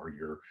school or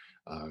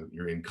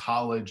you're in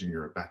college and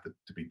you're about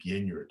to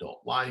begin your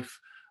adult life,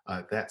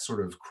 that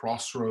sort of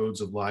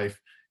crossroads of life.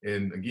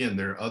 And again,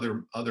 there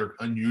are other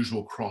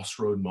unusual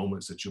crossroad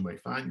moments that you may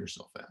find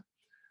yourself at.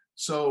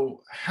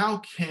 So, how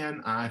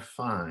can I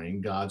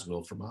find God's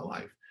will for my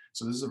life?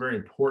 So, this is a very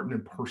important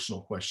and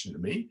personal question to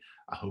me.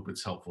 I hope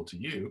it's helpful to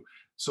you.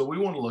 So, we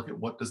want to look at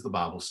what does the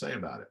Bible say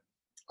about it.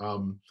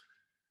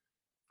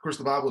 Of course,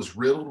 the Bible is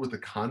riddled with the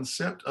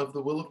concept of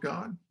the will of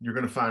God. You're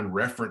going to find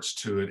reference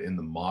to it in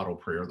the model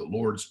prayer, the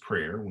Lord's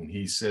Prayer, when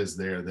He says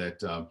there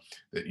that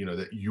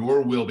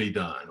Your will be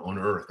done on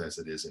earth as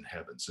it is in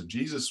heaven. So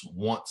Jesus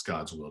wants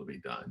God's will to be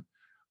done.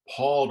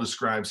 Paul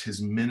describes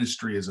his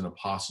ministry as an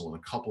apostle in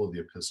a couple of the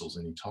epistles,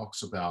 and he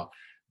talks about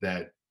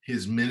that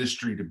his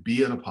ministry to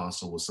be an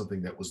apostle was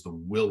something that was the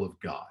will of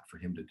God for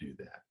him to do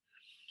that.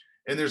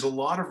 And there's a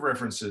lot of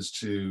references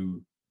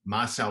to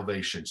my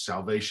salvation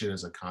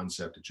as a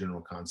concept, a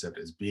general concept,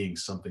 as being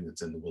something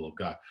that's in the will of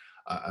God.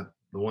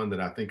 The one that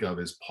I think of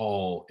is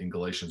Paul in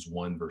Galatians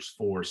 1, verse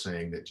 4,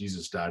 saying that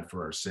Jesus died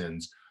for our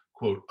sins,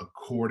 quote,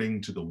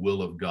 according to the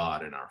will of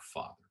God and our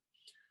Father.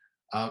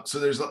 So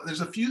there's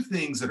a few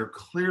things that are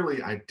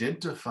clearly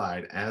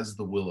identified as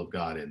the will of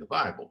God in the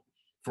Bible.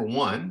 For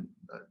one,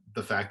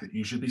 the fact that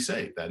you should be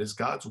saved. That is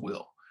God's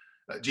will.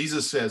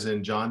 Jesus says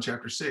in John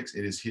chapter 6,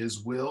 it is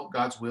His will,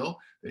 God's will,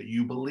 that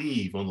you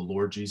believe on the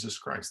Lord Jesus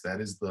Christ.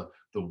 That is the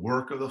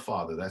work of the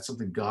Father. That's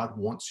something God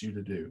wants you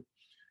to do.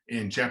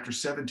 In chapter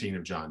 17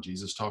 of John,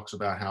 Jesus talks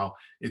about how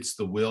it's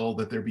the will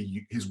that there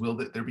be His will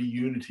that there be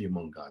unity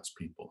among God's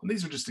people. And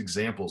these are just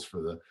examples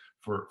for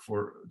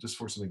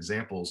some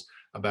examples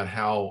about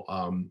how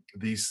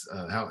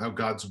how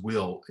God's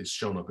will is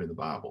shown up in the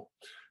Bible.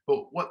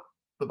 But what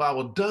the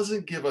Bible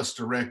doesn't give us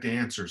direct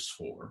answers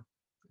for,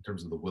 in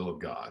terms of the will of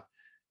God,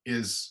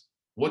 is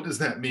what does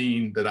that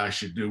mean that I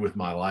should do with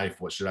my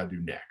life? What should I do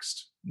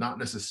next? Not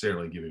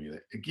necessarily giving you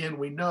that. Again,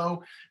 we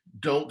know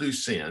don't do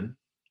sin.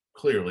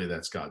 Clearly,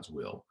 that's God's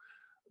will.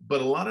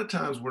 But a lot of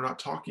times we're not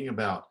talking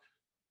about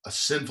a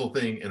sinful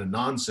thing and a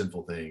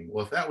non-sinful thing.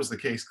 Well, if that was the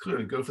case,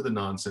 clearly go for the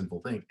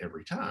non-sinful thing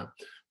every time.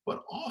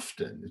 But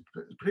often,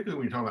 particularly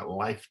when you're talking about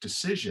life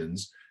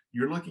decisions,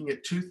 you're looking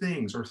at two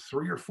things or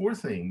three or four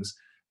things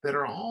that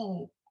are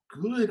all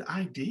good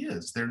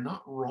ideas. They're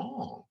not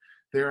wrong.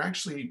 They're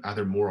actually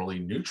either morally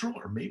neutral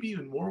or maybe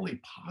even morally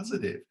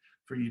positive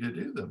for you to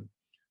do them.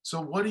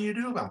 So, what do you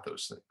do about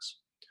those things?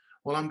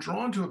 Well, I'm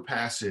drawn to a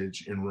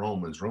passage in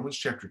Romans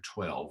chapter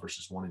 12,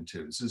 verses 1 and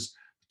 2. This is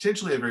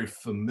potentially a very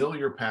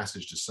familiar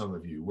passage to some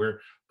of you, where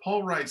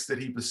Paul writes that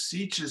he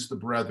beseeches the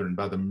brethren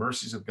by the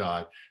mercies of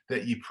God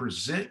that ye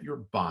present your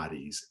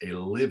bodies a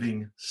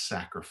living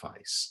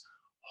sacrifice,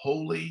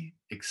 holy,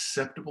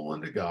 acceptable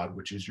unto God,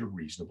 which is your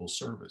reasonable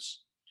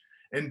service.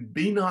 And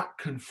be not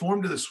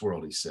conformed to this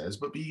world, he says,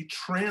 but be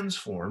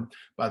transformed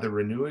by the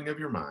renewing of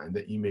your mind,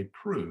 that ye may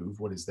prove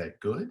what is that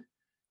good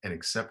and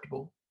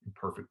acceptable and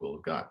perfect will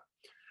of God.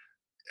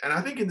 And I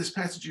think in this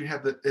passage you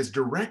have as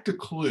direct a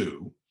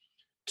clue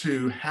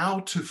to how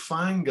to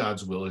find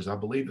God's will as I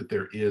believe that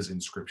there is in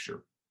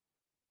Scripture.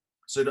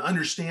 So to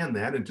understand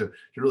that and to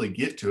really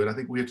get to it, I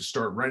think we have to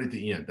start right at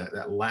the end,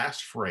 that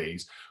last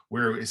phrase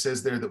where it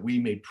says there that we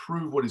may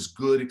prove what is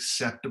good,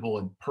 acceptable,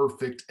 and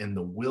perfect and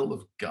the will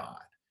of God.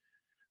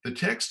 The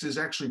text is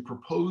actually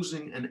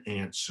proposing an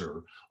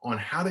answer on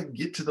how to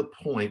get to the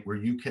point where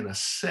you can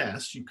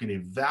assess, you can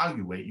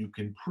evaluate, you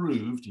can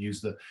prove, to use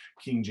the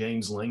King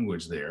James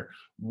language there,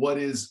 what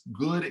is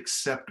good,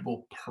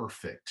 acceptable,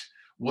 perfect.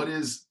 What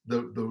is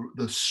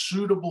the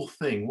suitable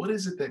thing? What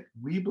is it that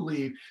we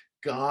believe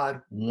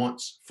God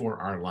wants for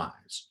our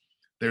lives?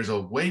 There's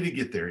a way to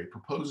get there. It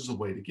proposes a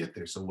way to get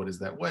there. So what is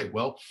that way?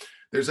 Well,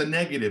 there's a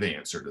negative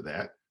answer to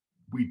that.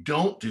 We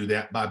don't do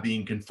that by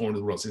being conformed to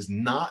the world. It says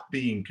not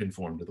being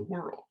conformed to the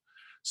world.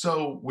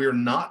 So we're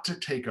not to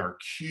take our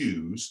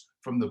cues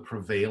from the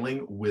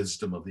prevailing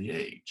wisdom of the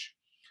age.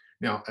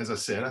 Now, as I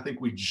said, I think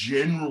we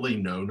generally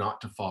know not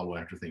to follow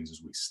after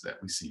things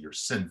that we see are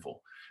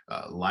sinful.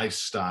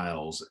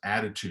 Lifestyles,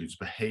 attitudes,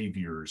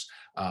 behaviors,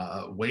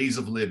 ways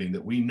of living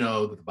that we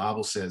know that the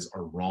Bible says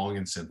are wrong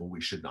and sinful. We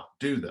should not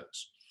do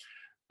those.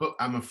 But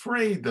I'm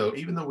afraid, though,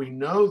 even though we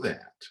know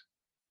that,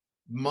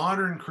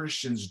 modern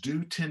Christians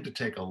do tend to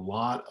take a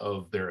lot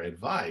of their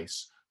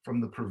advice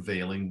from the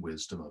prevailing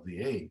wisdom of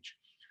the age.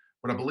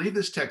 What I believe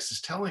this text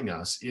is telling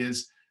us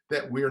is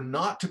that we're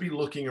not to be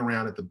looking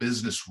around at the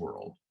business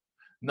world,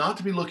 not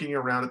to be looking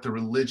around at the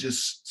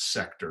religious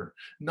sector,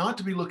 not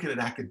to be looking at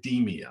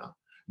academia,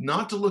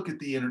 not to look at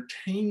the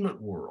entertainment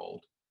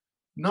world,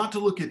 not to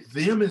look at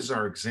them as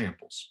our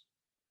examples,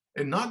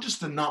 and not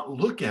just to not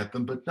look at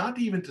them, but not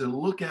even to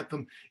look at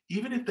them,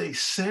 even if they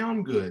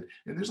sound good.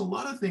 And there's a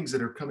lot of things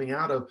that are coming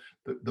out of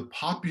the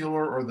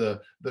popular or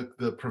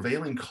the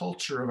prevailing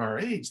culture of our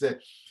age that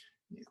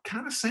it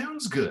kind of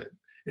sounds good.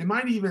 It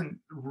might even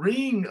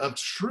ring of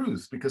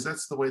truth because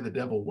that's the way the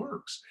devil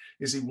works,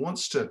 is he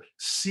wants to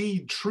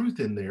seed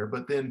truth in there,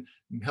 but then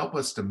help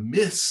us to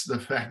miss the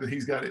fact that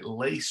he's got it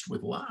laced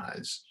with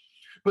lies.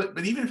 But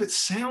even if it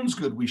sounds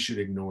good, we should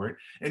ignore it.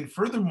 And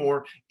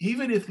furthermore,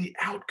 even if the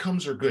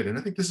outcomes are good, and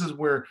I think this is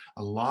where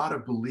a lot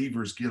of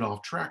believers get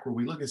off track, where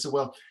we look and say,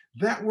 well,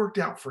 that worked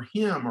out for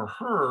him or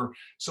her,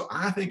 so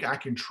I think I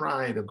can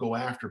try to go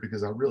after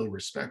because I really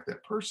respect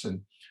that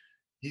person.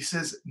 He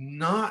says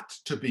not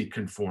to be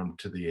conformed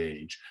to the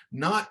age,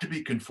 not to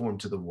be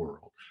conformed to the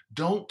world.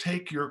 Don't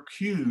take your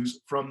cues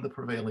from the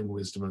prevailing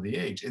wisdom of the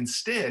age.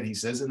 Instead, he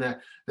says in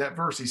that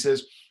verse, he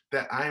says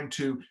that I am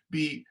to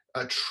be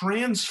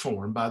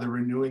transformed by the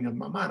renewing of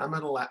my mind.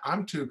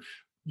 I'm to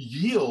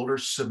yield or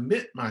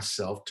submit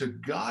myself to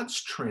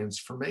God's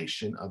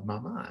transformation of my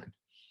mind,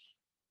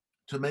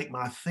 to make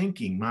my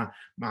thinking,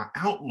 my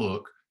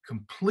outlook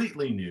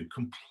completely new,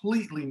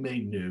 completely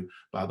made new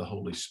by the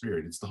Holy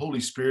Spirit. It's the Holy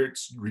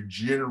Spirit's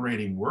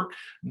regenerating work,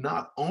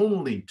 not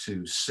only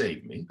to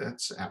save me,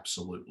 that's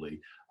absolutely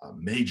a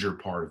major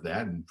part of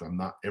that. And if I'm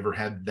not ever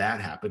had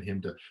that happen,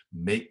 him to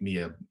make me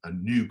a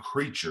new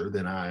creature,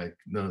 then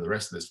none of the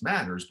rest of this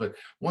matters. But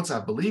once I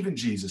believe in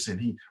Jesus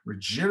and he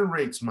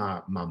regenerates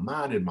my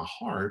mind and my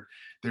heart,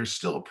 there's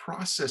still a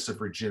process of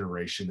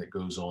regeneration that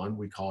goes on.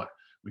 We call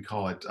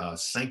it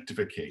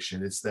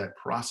sanctification. It's that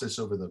process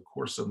over the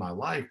course of my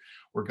life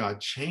where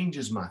God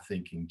changes my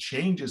thinking,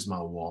 changes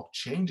my walk,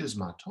 changes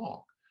my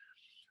talk.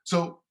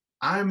 So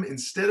I'm,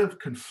 instead of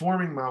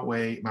conforming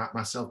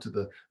myself to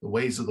the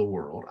ways of the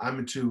world,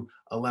 I'm to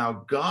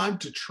allow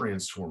God to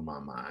transform my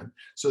mind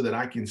so that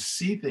I can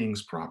see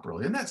things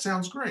properly. And that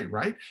sounds great,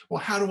 right?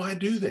 Well, how do I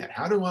do that?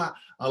 How do I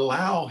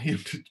allow him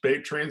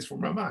to transform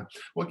my mind?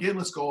 Well, again,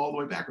 let's go all the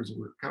way backwards.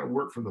 We're kind of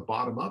work from the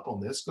bottom up on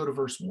this. Go to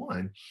verse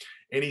 1.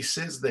 And he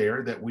says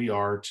there that we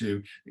are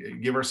to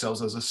give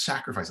ourselves as a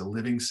sacrifice, a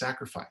living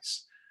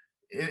sacrifice.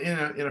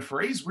 In a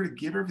phrase, we're to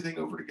give everything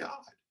over to God.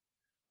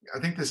 I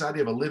think this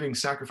idea of a living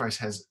sacrifice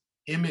has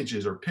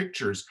images or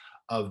pictures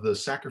of the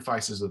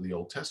sacrifices of the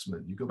Old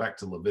Testament. You go back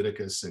to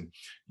Leviticus and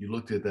you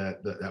looked at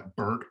that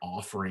burnt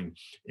offering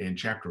in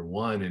chapter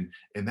 1,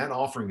 and that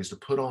offering is to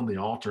put on the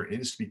altar.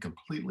 It is to be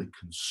completely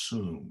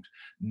consumed.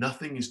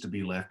 Nothing is to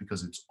be left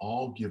because it's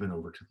all given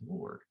over to the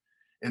Lord.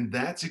 And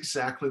that's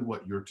exactly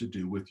what you're to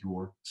do with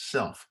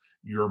yourself,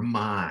 your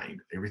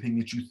mind, everything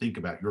that you think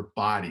about, your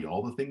body,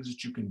 all the things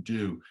that you can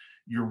do,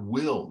 your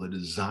will, the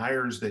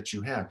desires that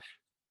you have.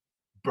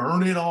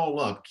 Burn it all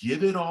up,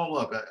 give it all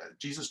up.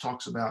 Jesus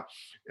talks about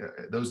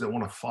those that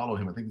want to follow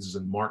him. I think this is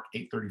in Mark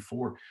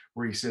 8:34,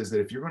 where he says that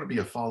if you're going to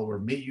be a follower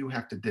of me, you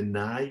have to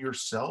deny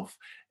yourself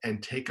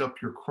and take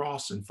up your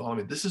cross and follow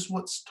me. This is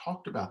what's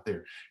talked about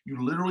there.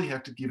 You literally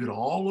have to give it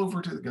all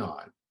over to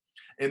God.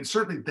 And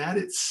certainly that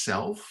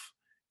itself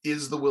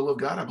is the will of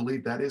God. I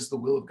believe that is the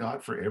will of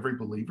God for every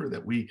believer,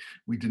 that we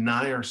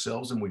deny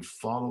ourselves and we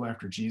follow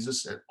after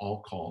Jesus at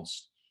all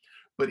costs.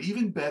 But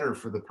even better,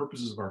 for the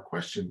purposes of our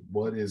question,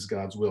 what is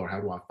God's will, or how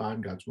do I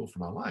find God's will for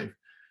my life?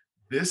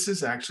 This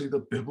is actually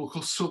the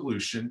biblical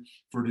solution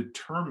for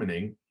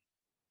determining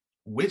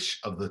which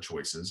of the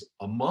choices,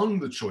 among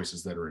the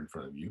choices that are in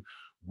front of you,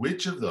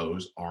 which of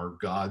those are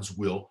God's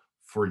will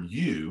for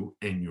you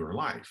and your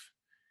life.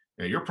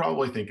 Now, you're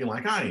probably thinking,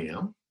 like I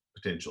am,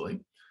 potentially,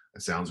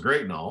 it sounds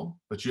great and all,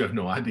 but you have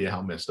no idea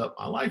how messed up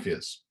my life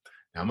is,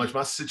 how much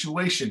my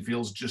situation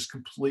feels just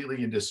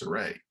completely in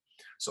disarray.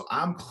 So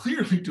I'm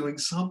clearly doing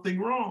something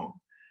wrong.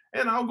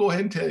 And I'll go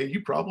ahead and tell you,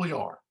 you probably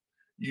are.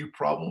 You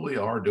probably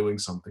are doing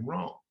something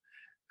wrong.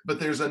 But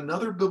there's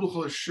another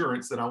biblical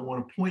assurance that I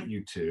want to point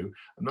you to.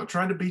 I'm not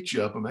trying to beat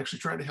you up, I'm actually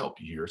trying to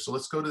help you here. So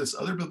let's go to this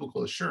other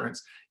biblical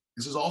assurance.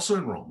 This is also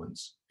in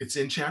Romans, it's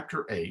in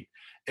chapter 8.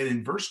 And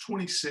in verse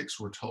 26,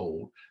 we're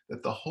told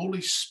that the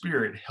Holy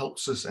Spirit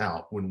helps us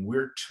out when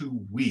we're too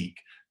weak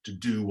to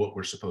do what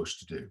we're supposed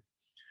to do.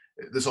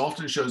 This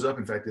often shows up,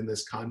 in fact, in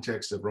this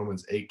context of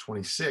Romans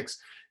 8:26.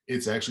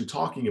 It's actually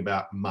talking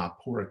about my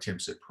poor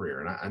attempts at prayer.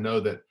 And I know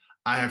that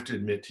I have to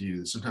admit to you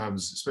that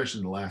sometimes, especially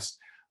in the last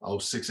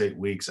 6, 8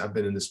 weeks, I've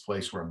been in this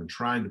place where I've been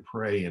trying to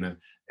pray, and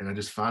I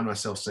just find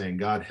myself saying,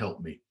 God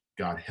help me,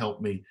 God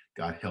help me,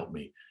 God help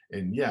me.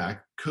 And yeah,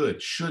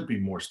 should be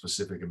more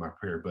specific in my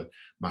prayer, but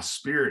my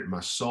spirit and my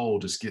soul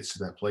just gets to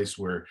that place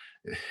where,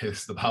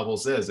 as the Bible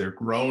says, there are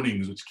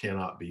groanings which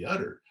cannot be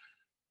uttered.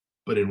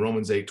 But in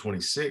Romans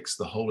 8:26,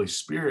 the Holy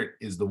Spirit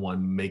is the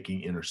one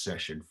making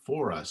intercession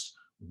for us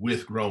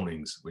with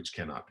groanings which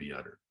cannot be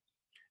uttered.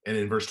 And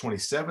in verse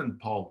 27,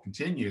 Paul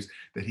continues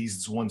that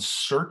he's the one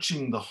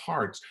searching the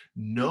hearts,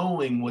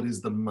 knowing what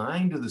is the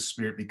mind of the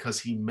Spirit, because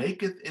he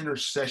maketh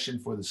intercession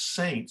for the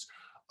saints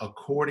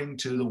according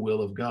to the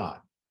will of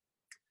God.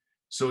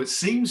 So it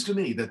seems to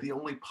me that the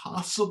only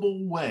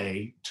possible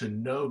way to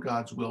know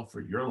God's will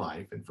for your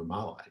life and for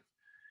my life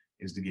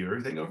is to give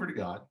everything over to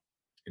God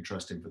and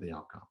trust Him for the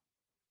outcome.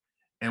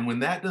 And when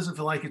that doesn't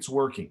feel like it's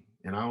working,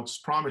 and I'll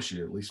just promise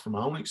you, at least from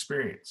my own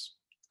experience,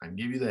 I can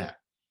give you that.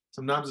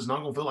 Sometimes it's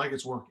not going to feel like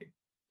it's working.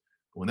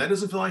 But when that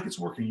doesn't feel like it's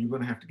working, you're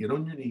going to have to get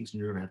on your knees and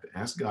you're going to have to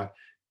ask God,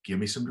 give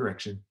me some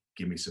direction,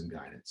 give me some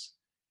guidance.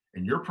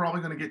 And you're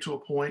probably going to get to a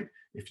point,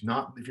 if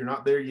you're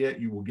not there yet,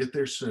 you will get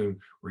there soon,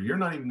 where you're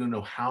not even going to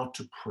know how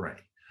to pray.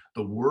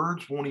 The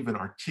words won't even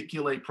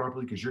articulate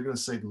properly because you're going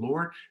to say,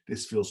 Lord,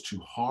 this feels too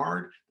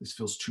hard. This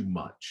feels too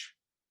much.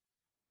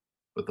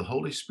 But the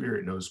Holy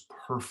Spirit knows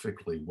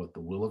perfectly what the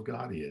will of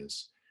God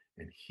is,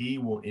 and He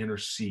will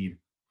intercede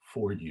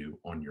for you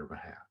on your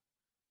behalf.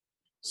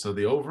 So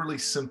the overly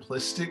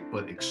simplistic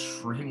but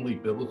extremely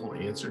biblical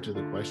answer to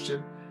the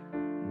question,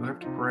 you're going to have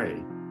to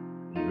pray.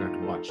 You're going to have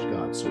to watch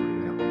God sort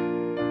it out.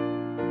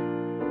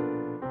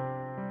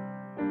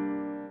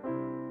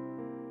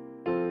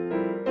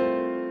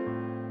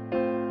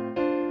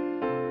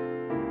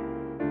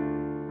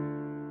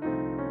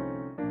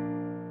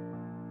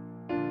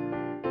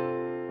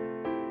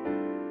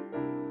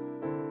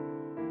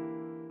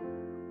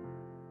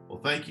 Well,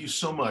 thank you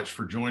so much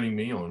for joining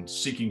me on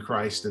Seeking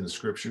Christ in the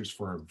Scriptures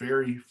for our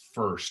very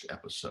first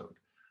episode.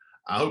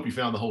 I hope you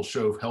found the whole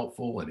show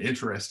helpful and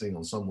interesting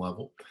on some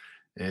level,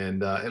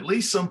 and at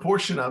least some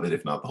portion of it,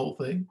 if not the whole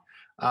thing.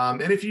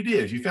 And if you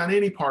did, if you found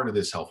any part of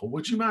this helpful,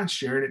 would you mind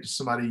sharing it to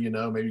somebody you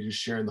know, maybe just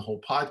sharing the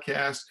whole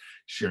podcast,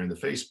 sharing the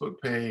Facebook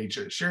page,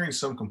 sharing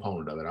some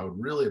component of it? I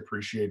would really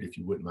appreciate it if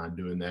you wouldn't mind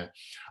doing that.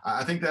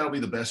 I think that'll be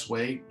the best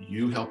way,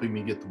 you helping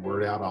me get the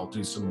word out. I'll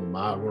do some of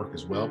my work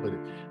as well, but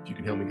if you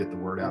can help me get the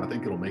word out, I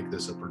think it'll make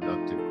this a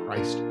productive,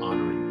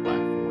 Christ-honoring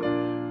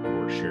platform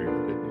for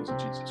sharing the good news of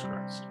Jesus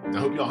Christ. I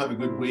hope you all have a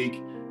good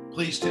week.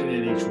 Please tune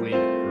in each week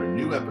for a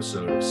new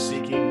episode of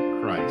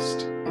Seeking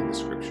Christ in the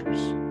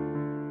Scriptures.